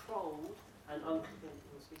controlled and uncontrolled.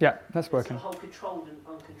 Yeah, that's working. The whole controlled and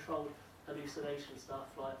uncontrolled hallucination stuff,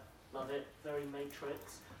 love it, very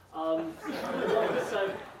Matrix.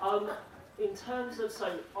 In terms of,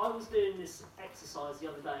 I was doing this exercise the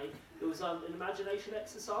other day. It was an imagination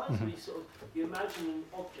exercise. Mm-hmm. You imagine an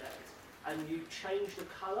object and you change the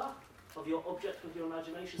colour of your object with your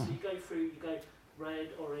imagination. So you go red,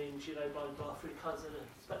 orange, blah blah through the colours of the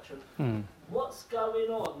spectrum. Mm. What's going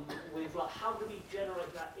on with how do we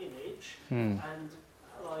generate that image and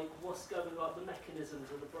what's going on, the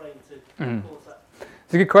mechanisms of the brain to cause that?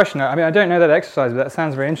 It's a good question. I mean, I don't know that exercise, but that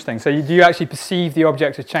sounds very interesting. So do you actually perceive the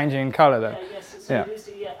object as changing in colour, though? Yes. So it is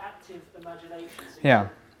the active imagination. So yeah.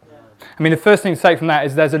 I mean, the first thing to take from that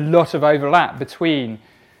is there's a lot of overlap between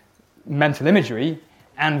mental imagery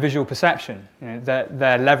and visual perception. They're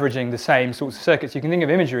leveraging the same sorts of circuits. You can think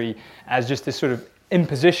of imagery as just this sort of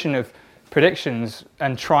imposition of predictions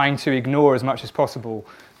and trying to ignore as much as possible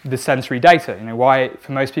the sensory data. Why,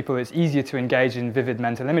 for most people, it's easier to engage in vivid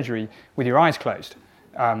mental imagery with your eyes closed,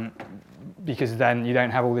 because then you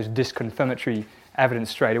don't have all this disconfirmatory evidence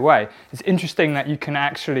straight away. It's interesting that you can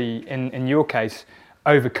actually, in your case,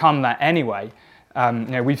 overcome that anyway.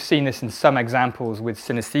 We've seen this in some examples with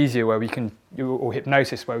synesthesia, or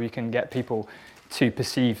hypnosis, where we can get people to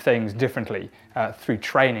perceive things differently through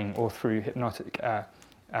training or through hypnotic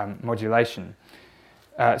modulation.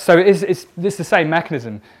 So it's the same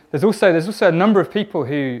mechanism. There's also a number of people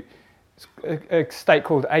who a state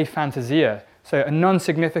called aphantasia. So a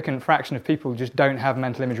non-significant fraction of people just don't have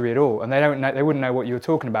mental imagery at all, and they wouldn't know what you were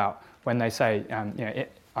talking about when they say,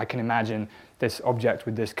 I can imagine this object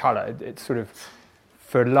with this color. It's sort of,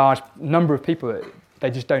 for a large number of people,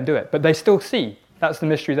 they just don't do it, but they still see. That's the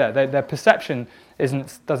mystery there. Their perception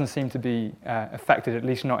doesn't seem to be affected, at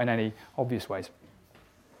least not in any obvious ways.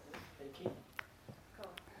 Thank you. Cool.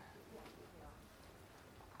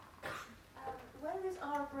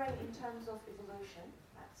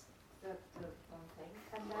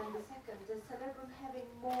 then the second, the cerebrum having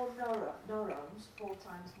more neurons, 4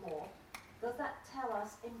 times more, does that tell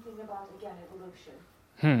us anything about, again,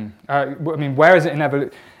 evolution? I mean, where is it in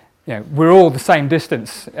evolution? You know, we're all the same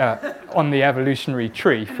distance on the evolutionary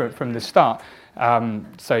tree from the start.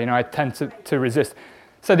 So, you know, I tend to resist.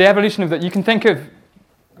 So the evolution of that, you can think of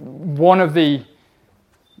one of the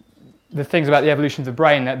things about the evolution of the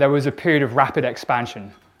brain, that there was a period of rapid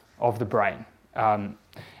expansion of the brain.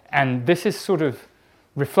 And this is sort of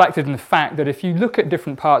reflected in the fact that if you look at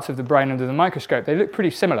different parts of the brain under the microscope, they look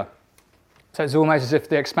pretty similar. So it's almost as if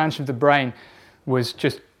the expansion of the brain was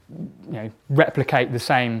just, you know, replicate the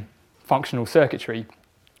same functional circuitry,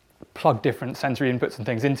 plug different sensory inputs and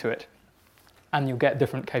things into it, and you'll get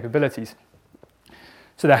different capabilities.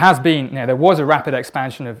 So there has been, you know, there was a rapid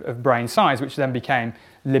expansion of brain size, which then became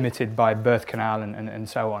limited by birth canal and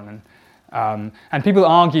so on. And people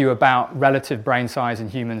argue about relative brain size in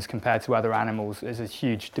humans compared to other animals. There's a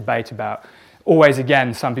huge debate about, always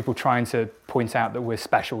again, some people trying to point out that we're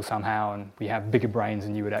special somehow and we have bigger brains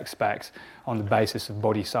than you would expect on the basis of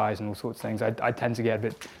body size and all sorts of things. I tend to get a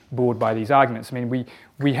bit bored by these arguments. I mean,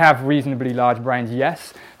 we have reasonably large brains,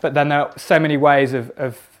 yes, but then there are so many ways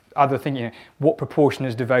of other things, you know, what proportion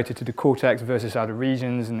is devoted to the cortex versus other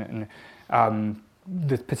regions, and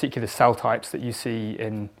the particular cell types that you see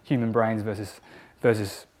in human brains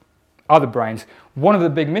versus other brains. One of the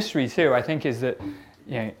big mysteries here, I think, is that,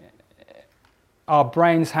 you know, our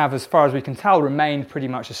brains have, as far as we can tell, remained pretty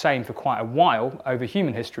much the same for quite a while over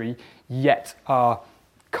human history, yet our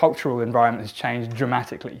cultural environment has changed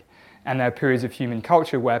dramatically. And there are periods of human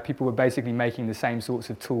culture where people were basically making the same sorts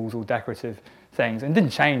of tools or decorative things, and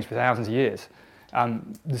didn't change for thousands of years.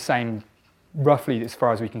 The same, roughly, as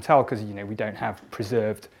far as we can tell, because, you know, we don't have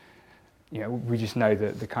preserved, you know, we just know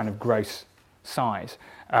the kind of gross size.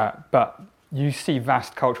 But you see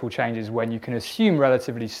vast cultural changes when you can assume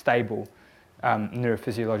relatively stable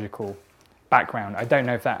neurophysiological background. I don't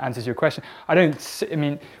know if that answers your question. I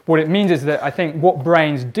mean, what it means is that I think what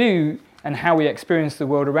brains do and how we experience the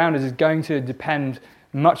world around us is going to depend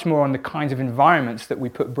much more on the kinds of environments that we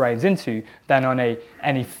put brains into than on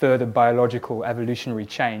any further biological evolutionary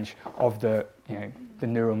change of the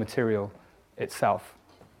neural material itself.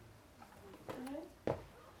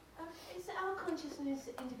 Is our consciousness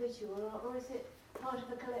individual, or is it part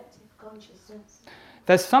of a collective consciousness?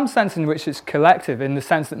 There's some sense in which it's collective, in the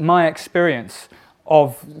sense that my experience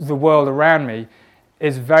of the world around me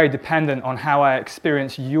is very dependent on how I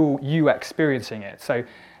experience you experiencing it. So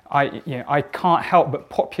I can't help but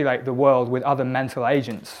populate the world with other mental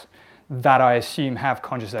agents that I assume have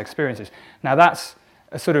conscious experiences. Now that's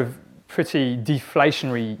a sort of pretty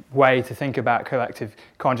deflationary way to think about collective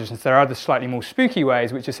consciousness. There are other slightly more spooky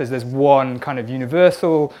ways, which just says there's one kind of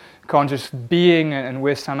universal conscious being and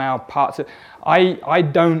we're somehow parts of... I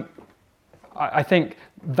think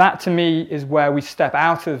that to me is where we step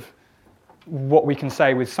out of what we can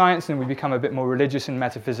say with science and we become a bit more religious and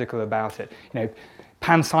metaphysical about it. You know,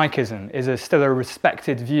 panpsychism is still a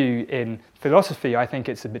respected view in philosophy. I think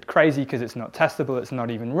it's a bit crazy because it's not testable, it's not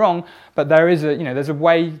even wrong, but there's a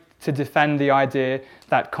way to defend the idea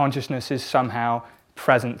that consciousness is somehow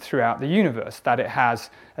present throughout the universe, that it has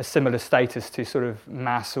a similar status to sort of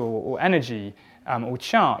mass or energy or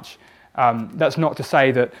charge. That's not to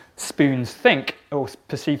say that spoons think or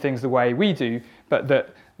perceive things the way we do, but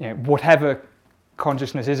that, you know, whatever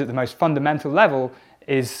consciousness is at the most fundamental level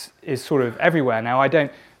is sort of everywhere. Now, I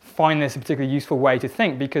don't find this a particularly useful way to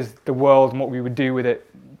think because the world and what we would do with it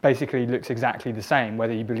basically looks exactly the same,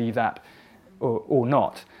 whether you believe that or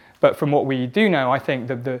not. But from what we do know, I think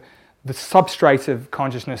that the substrate of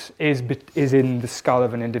consciousness is in the skull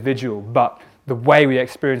of an individual, but the way we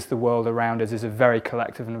experience the world around us is a very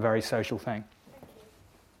collective and a very social thing.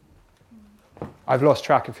 I've lost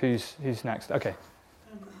track of who's next. Okay.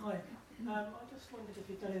 Hi. I just wondered if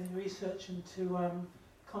you've done any research into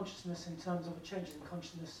consciousness in terms of a change in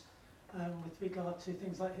consciousness with regard to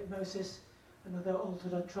things like hypnosis and other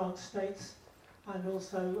altered or trance states, and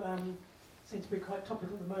also seems to be quite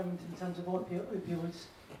topical at the moment in terms of opioids,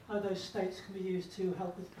 how those states can be used to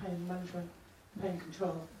help with pain management, pain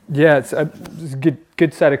control. Yeah, it's a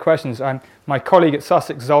good set of questions. My colleague at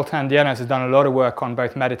Sussex, Zoltan Dienas, has done a lot of work on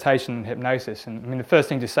both meditation and hypnosis. And I mean, the first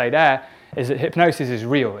thing to say there is that hypnosis is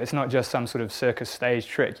real. It's not just some sort of circus stage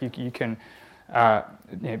trick. You can,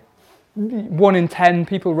 1 in 10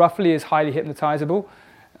 people roughly is highly hypnotizable,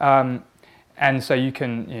 and so you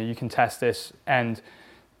can test this. And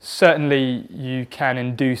certainly you can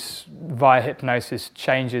induce via hypnosis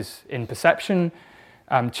changes in perception,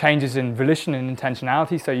 changes in volition and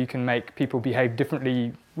intentionality, so you can make people behave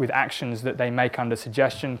differently with actions that they make under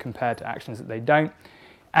suggestion compared to actions that they don't.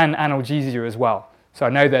 and analgesia as well. So I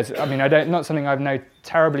know not something I've known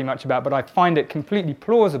terribly much about, but I find it completely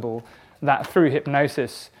plausible that through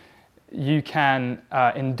hypnosis you can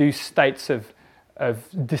induce states of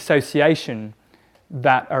dissociation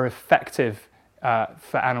that are effective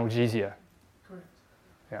for analgesia. Correct.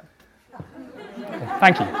 Yeah.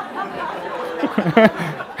 Thank you.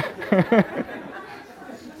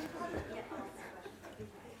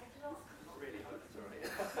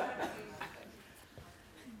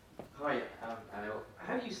 Hi, Anil.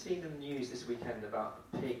 Have you seen the news this weekend about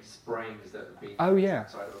pigs' brains that have been Oh, yeah.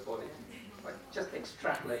 inside of a body? Like, just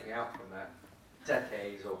extrapolating out from that,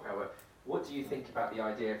 decades or however, what do you think about the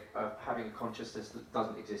idea of having a consciousness that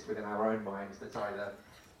doesn't exist within our own minds, that's either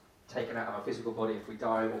taken out of our physical body if we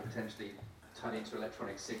die, or potentially turn into an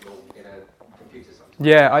electronic signal in a computer sometime?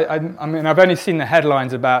 Yeah, I mean, I've only seen the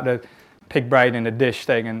headlines about the pig brain in a dish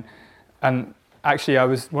thing, and actually I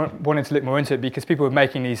was wanting to look more into it because people were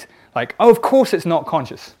making these like, oh, of course it's not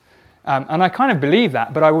conscious, and I kind of believe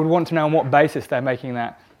that, but I would want to know on what basis they're making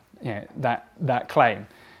that claim.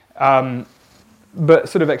 But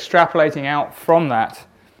sort of extrapolating out from that,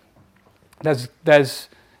 there's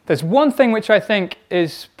one thing which I think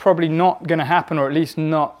is probably not going to happen, or at least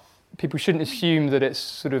not. People shouldn't assume that it's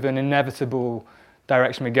sort of an inevitable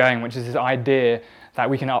direction we're going, which is this idea that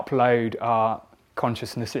we can upload our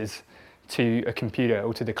consciousnesses to a computer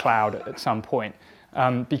or to the cloud at some point.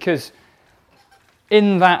 Because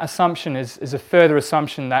in that assumption is a further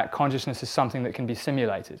assumption that consciousness is something that can be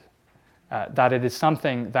simulated, that it is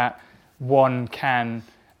something that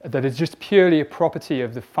that is just purely a property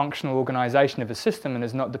of the functional organization of a system and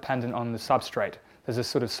is not dependent on the substrate. There's a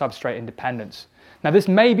sort of substrate independence. Now, this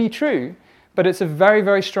may be true, but it's a very,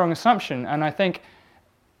 very strong assumption, and I think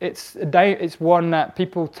it's one that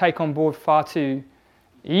people take on board far too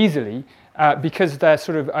easily because they're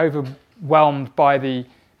sort of overwhelmed by the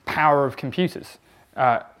power of computers.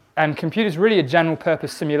 And computers really are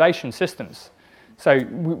general-purpose simulation systems. So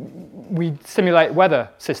we simulate weather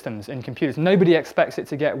systems in computers. Nobody expects it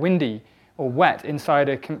to get windy or wet inside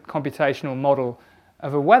a computational model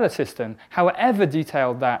of a weather system, however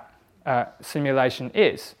detailed that simulation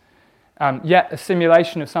is. Yet a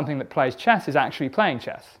simulation of something that plays chess is actually playing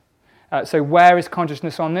chess. So where is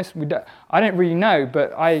consciousness on this? I don't really know,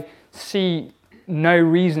 but I see no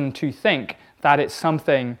reason to think that it's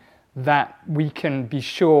something that we can be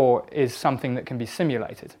sure is something that can be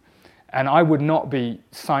simulated. And I would not be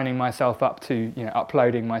signing myself up to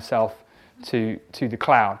uploading myself to the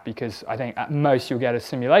cloud, because I think at most you'll get a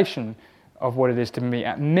simulation of what it is to me.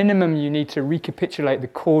 At minimum, you need to recapitulate the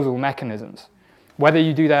causal mechanisms. Whether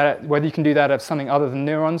you can do that of something other than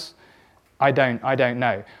neurons, I don't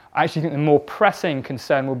know. I actually think the more pressing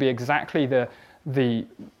concern will be exactly the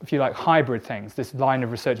if you like, hybrid things. This line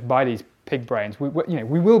of research by these pig brains. We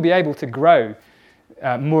will be able to grow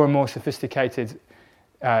more and more sophisticated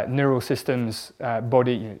neural systems,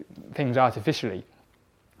 body things artificially,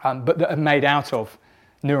 but that are made out of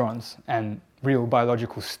neurons and real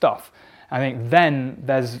biological stuff. I think then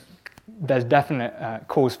there's definite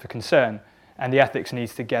cause for concern, and the ethics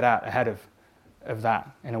needs to get out ahead of that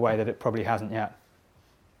in a way that it probably hasn't yet.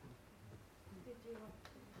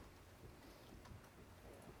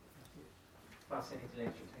 Fascinating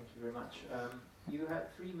lecture, thank you very much. You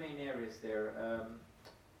had three main areas there: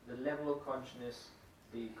 the level of consciousness,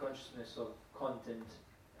 the consciousness of content,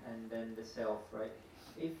 and then the self, right?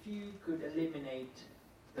 If you could eliminate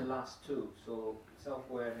the last two, so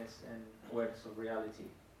self-awareness and awareness of reality,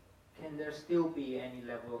 can there still be any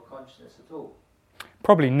level of consciousness at all?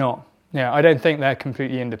 Probably not. Yeah, I don't think they're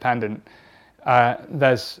completely independent.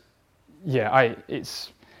 It's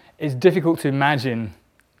difficult to imagine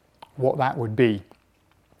what that would be.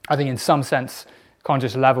 I think in some sense,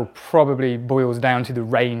 conscious level probably boils down to the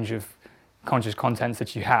range of conscious contents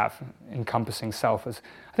that you have, encompassing self as.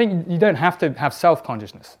 I think you don't have to have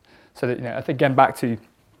self-consciousness. So that, I think again back to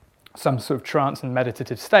some sort of trance and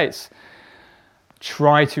meditative states,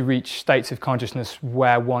 try to reach states of consciousness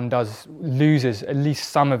where one loses at least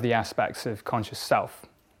some of the aspects of conscious self.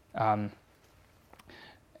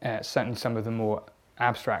 Certainly some of the more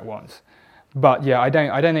abstract ones. But yeah, I don't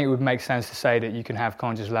think it would make sense to say that you can have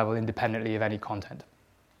conscious level independently of any content.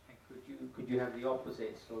 And could you have the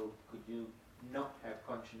opposite? So could you not have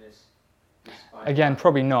consciousness? Again,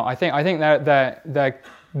 probably not. I think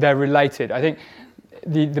they're related. I think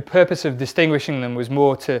the purpose of distinguishing them was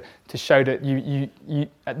more to show that you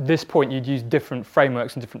at this point you'd use different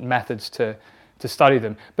frameworks and different methods to study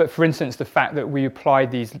them. But for instance, the fact that we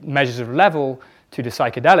applied these measures of level to the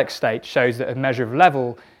psychedelic state shows that a measure of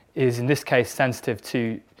level is in this case sensitive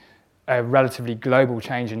to a relatively global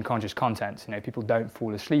change in conscious content. People don't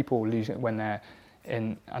fall asleep or lose it when they're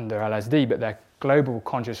under LSD, but their global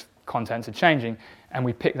conscious contents are changing, and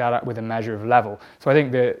we pick that up with a measure of level. So I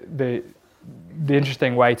think the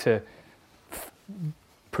interesting way to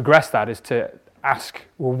progress that is to ask,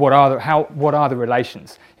 well, what are the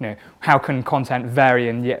relations? How can content vary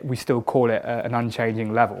and yet we still call it an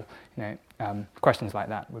unchanging level? Questions like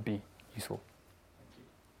that would be useful.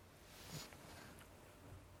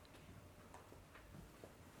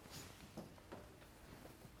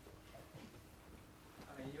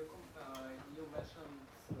 You mentioned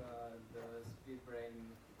the split brain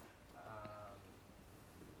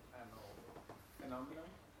phenomenon.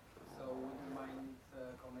 So would you mind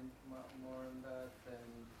commenting more on that,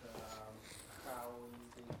 and how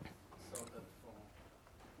is it so that from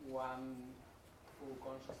one full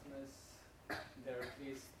consciousness, there at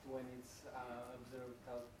least when it's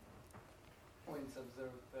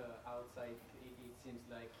observed outside, it seems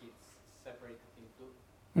like it's separated in two.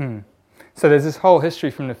 So there's this whole history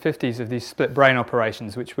from the 50s of these split brain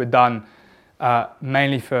operations, which were done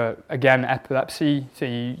mainly for, again, epilepsy. So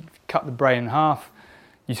you cut the brain in half,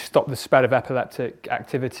 you stop the spread of epileptic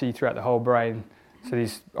activity throughout the whole brain. So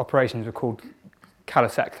these operations were called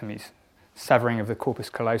callicectomies, severing of the corpus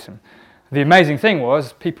callosum. The amazing thing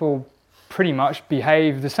was people pretty much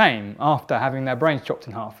behaved the same after having their brains chopped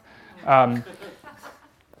in half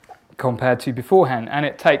compared to beforehand. And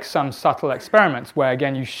it takes some subtle experiments where,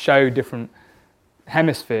 again, you show different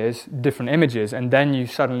hemispheres, different images, and then you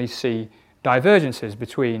suddenly see divergences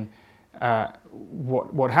between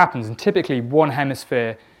what happens. And typically one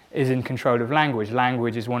hemisphere is in control of language.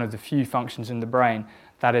 Language is one of the few functions in the brain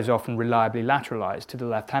that is often reliably lateralized to the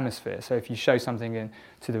left hemisphere. So if you show something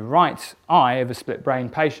to the right eye of a split brain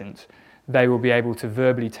patient, they will be able to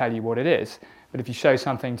verbally tell you what it is. But if you show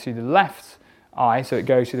something to the left eye, so it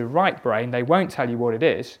goes to the right brain, they won't tell you what it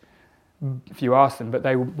is if you ask them, but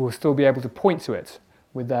they will still be able to point to it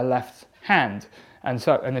with their left hand. And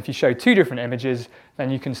if you show two different images,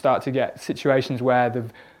 then you can start to get situations where the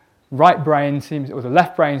right brain the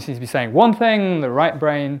left brain seems to be saying one thing, the right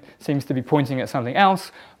brain seems to be pointing at something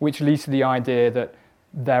else, which leads to the idea that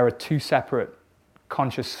there are two separate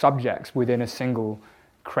conscious subjects within a single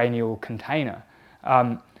cranial container.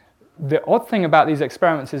 The odd thing about these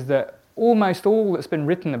experiments is that almost all that's been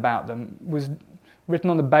written about them was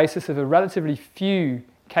written on the basis of a relatively few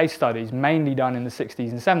case studies, mainly done in the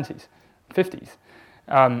 60s and 70s, 50s.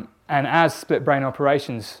 And as split brain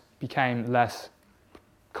operations became less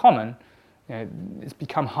common, it's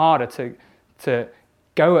become harder to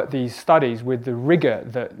go at these studies with the rigor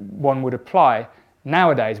that one would apply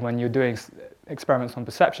nowadays when you're doing experiments on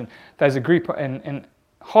perception. There's a group in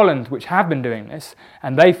Holland which have been doing this,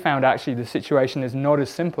 and they found actually the situation is not as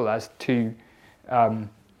simple as two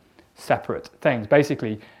separate things.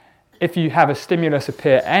 Basically, if you have a stimulus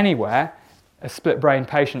appear anywhere, a split brain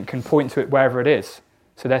patient can point to it wherever it is.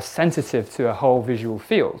 So they're sensitive to a whole visual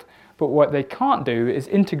field. But what they can't do is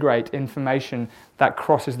integrate information that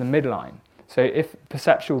crosses the midline. So if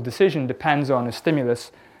perceptual decision depends on a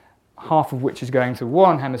stimulus, half of which is going to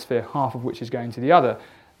one hemisphere, half of which is going to the other,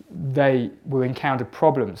 they will encounter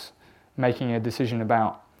problems making a decision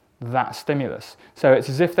about that stimulus. So it's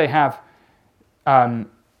as if they have sort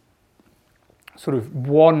of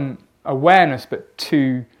one awareness but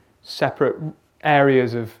two separate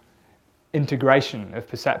areas of integration of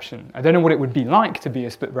perception. I don't know what it would be like to be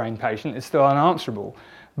a split brain patient. It's still unanswerable,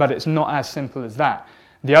 but it's not as simple as that.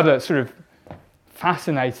 The other sort of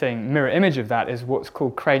fascinating mirror image of that is what's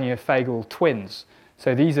called craniophagal twins.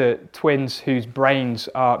 So these are twins whose brains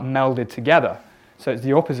are melded together. So it's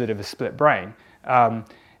the opposite of a split brain.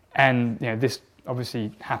 And this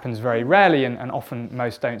obviously happens very rarely, and often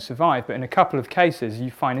most don't survive. But in a couple of cases, you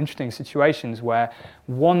find interesting situations where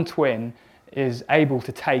one twin is able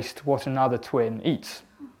to taste what another twin eats.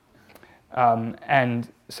 And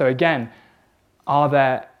so again, are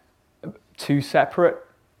there two separate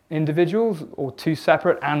individuals, or two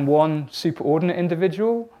separate and one superordinate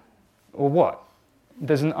individual, or what?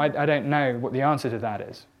 I don't know what the answer to that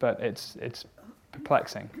is, but it's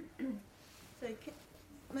perplexing. So,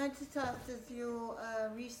 may I just ask, does your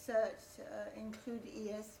research include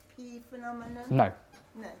ESP phenomenon? No.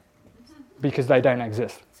 No. Because they don't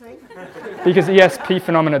exist. Sorry? Because ESP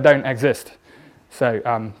phenomena don't exist. So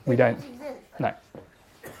we don't. Exist? No.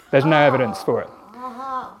 There's no evidence for it.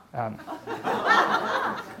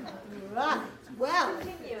 Right. Well,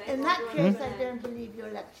 in that case, I don't believe your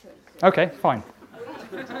lectures. Okay, fine.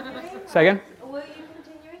 Say again? Were you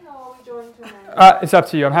continuing, or are we drawing to an end? It's up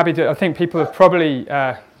to you. I'm happy to. I think people are probably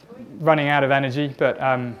running out of energy, but.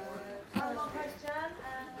 One more question.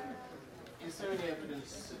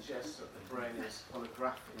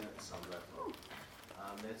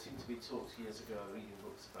 reading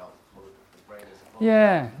books about the brain as a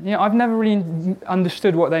hologram. Yeah, I've never really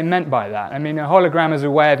understood what they meant by that. I mean, a hologram is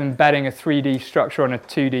a way of embedding a 3D structure on a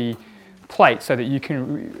 2D plate so that you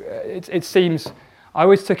can, it seems, I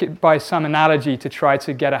always took it by some analogy to try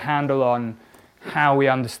to get a handle on how we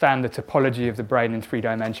understand the topology of the brain in 3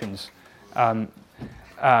 dimensions. Beyond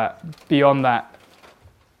that,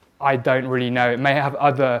 I don't really know. It may have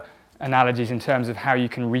other analogies in terms of how you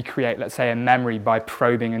can recreate, let's say, a memory by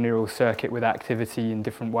probing a neural circuit with activity in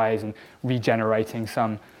different ways and regenerating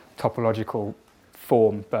some topological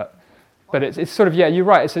form. But it's sort of, yeah, you're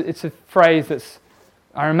right. It's a phrase that's,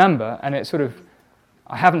 I remember, and it's sort of,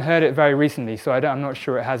 I haven't heard it very recently, so I'm not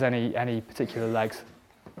sure it has any particular legs.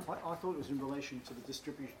 I thought it was in relation to the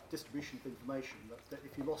distribution of information, that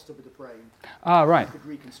if you lost a bit of brain, right. you could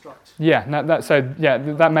reconstruct. Yeah,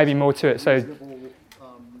 that may be more to it. So,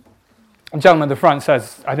 the gentleman at the front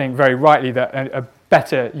says, I think very rightly, that a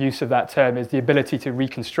better use of that term is the ability to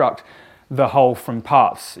reconstruct the whole from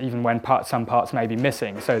parts, even when some parts may be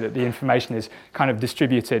missing, so that the information is kind of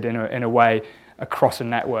distributed in a way across a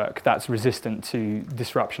network that's resistant to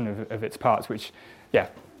disruption of its parts, which, yeah,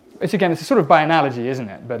 it's a sort of by analogy, isn't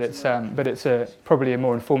it? But it's probably a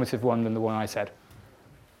more informative one than the one I said.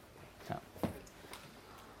 Yeah.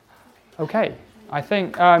 Okay, I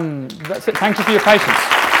think that's it. Thank you for your patience.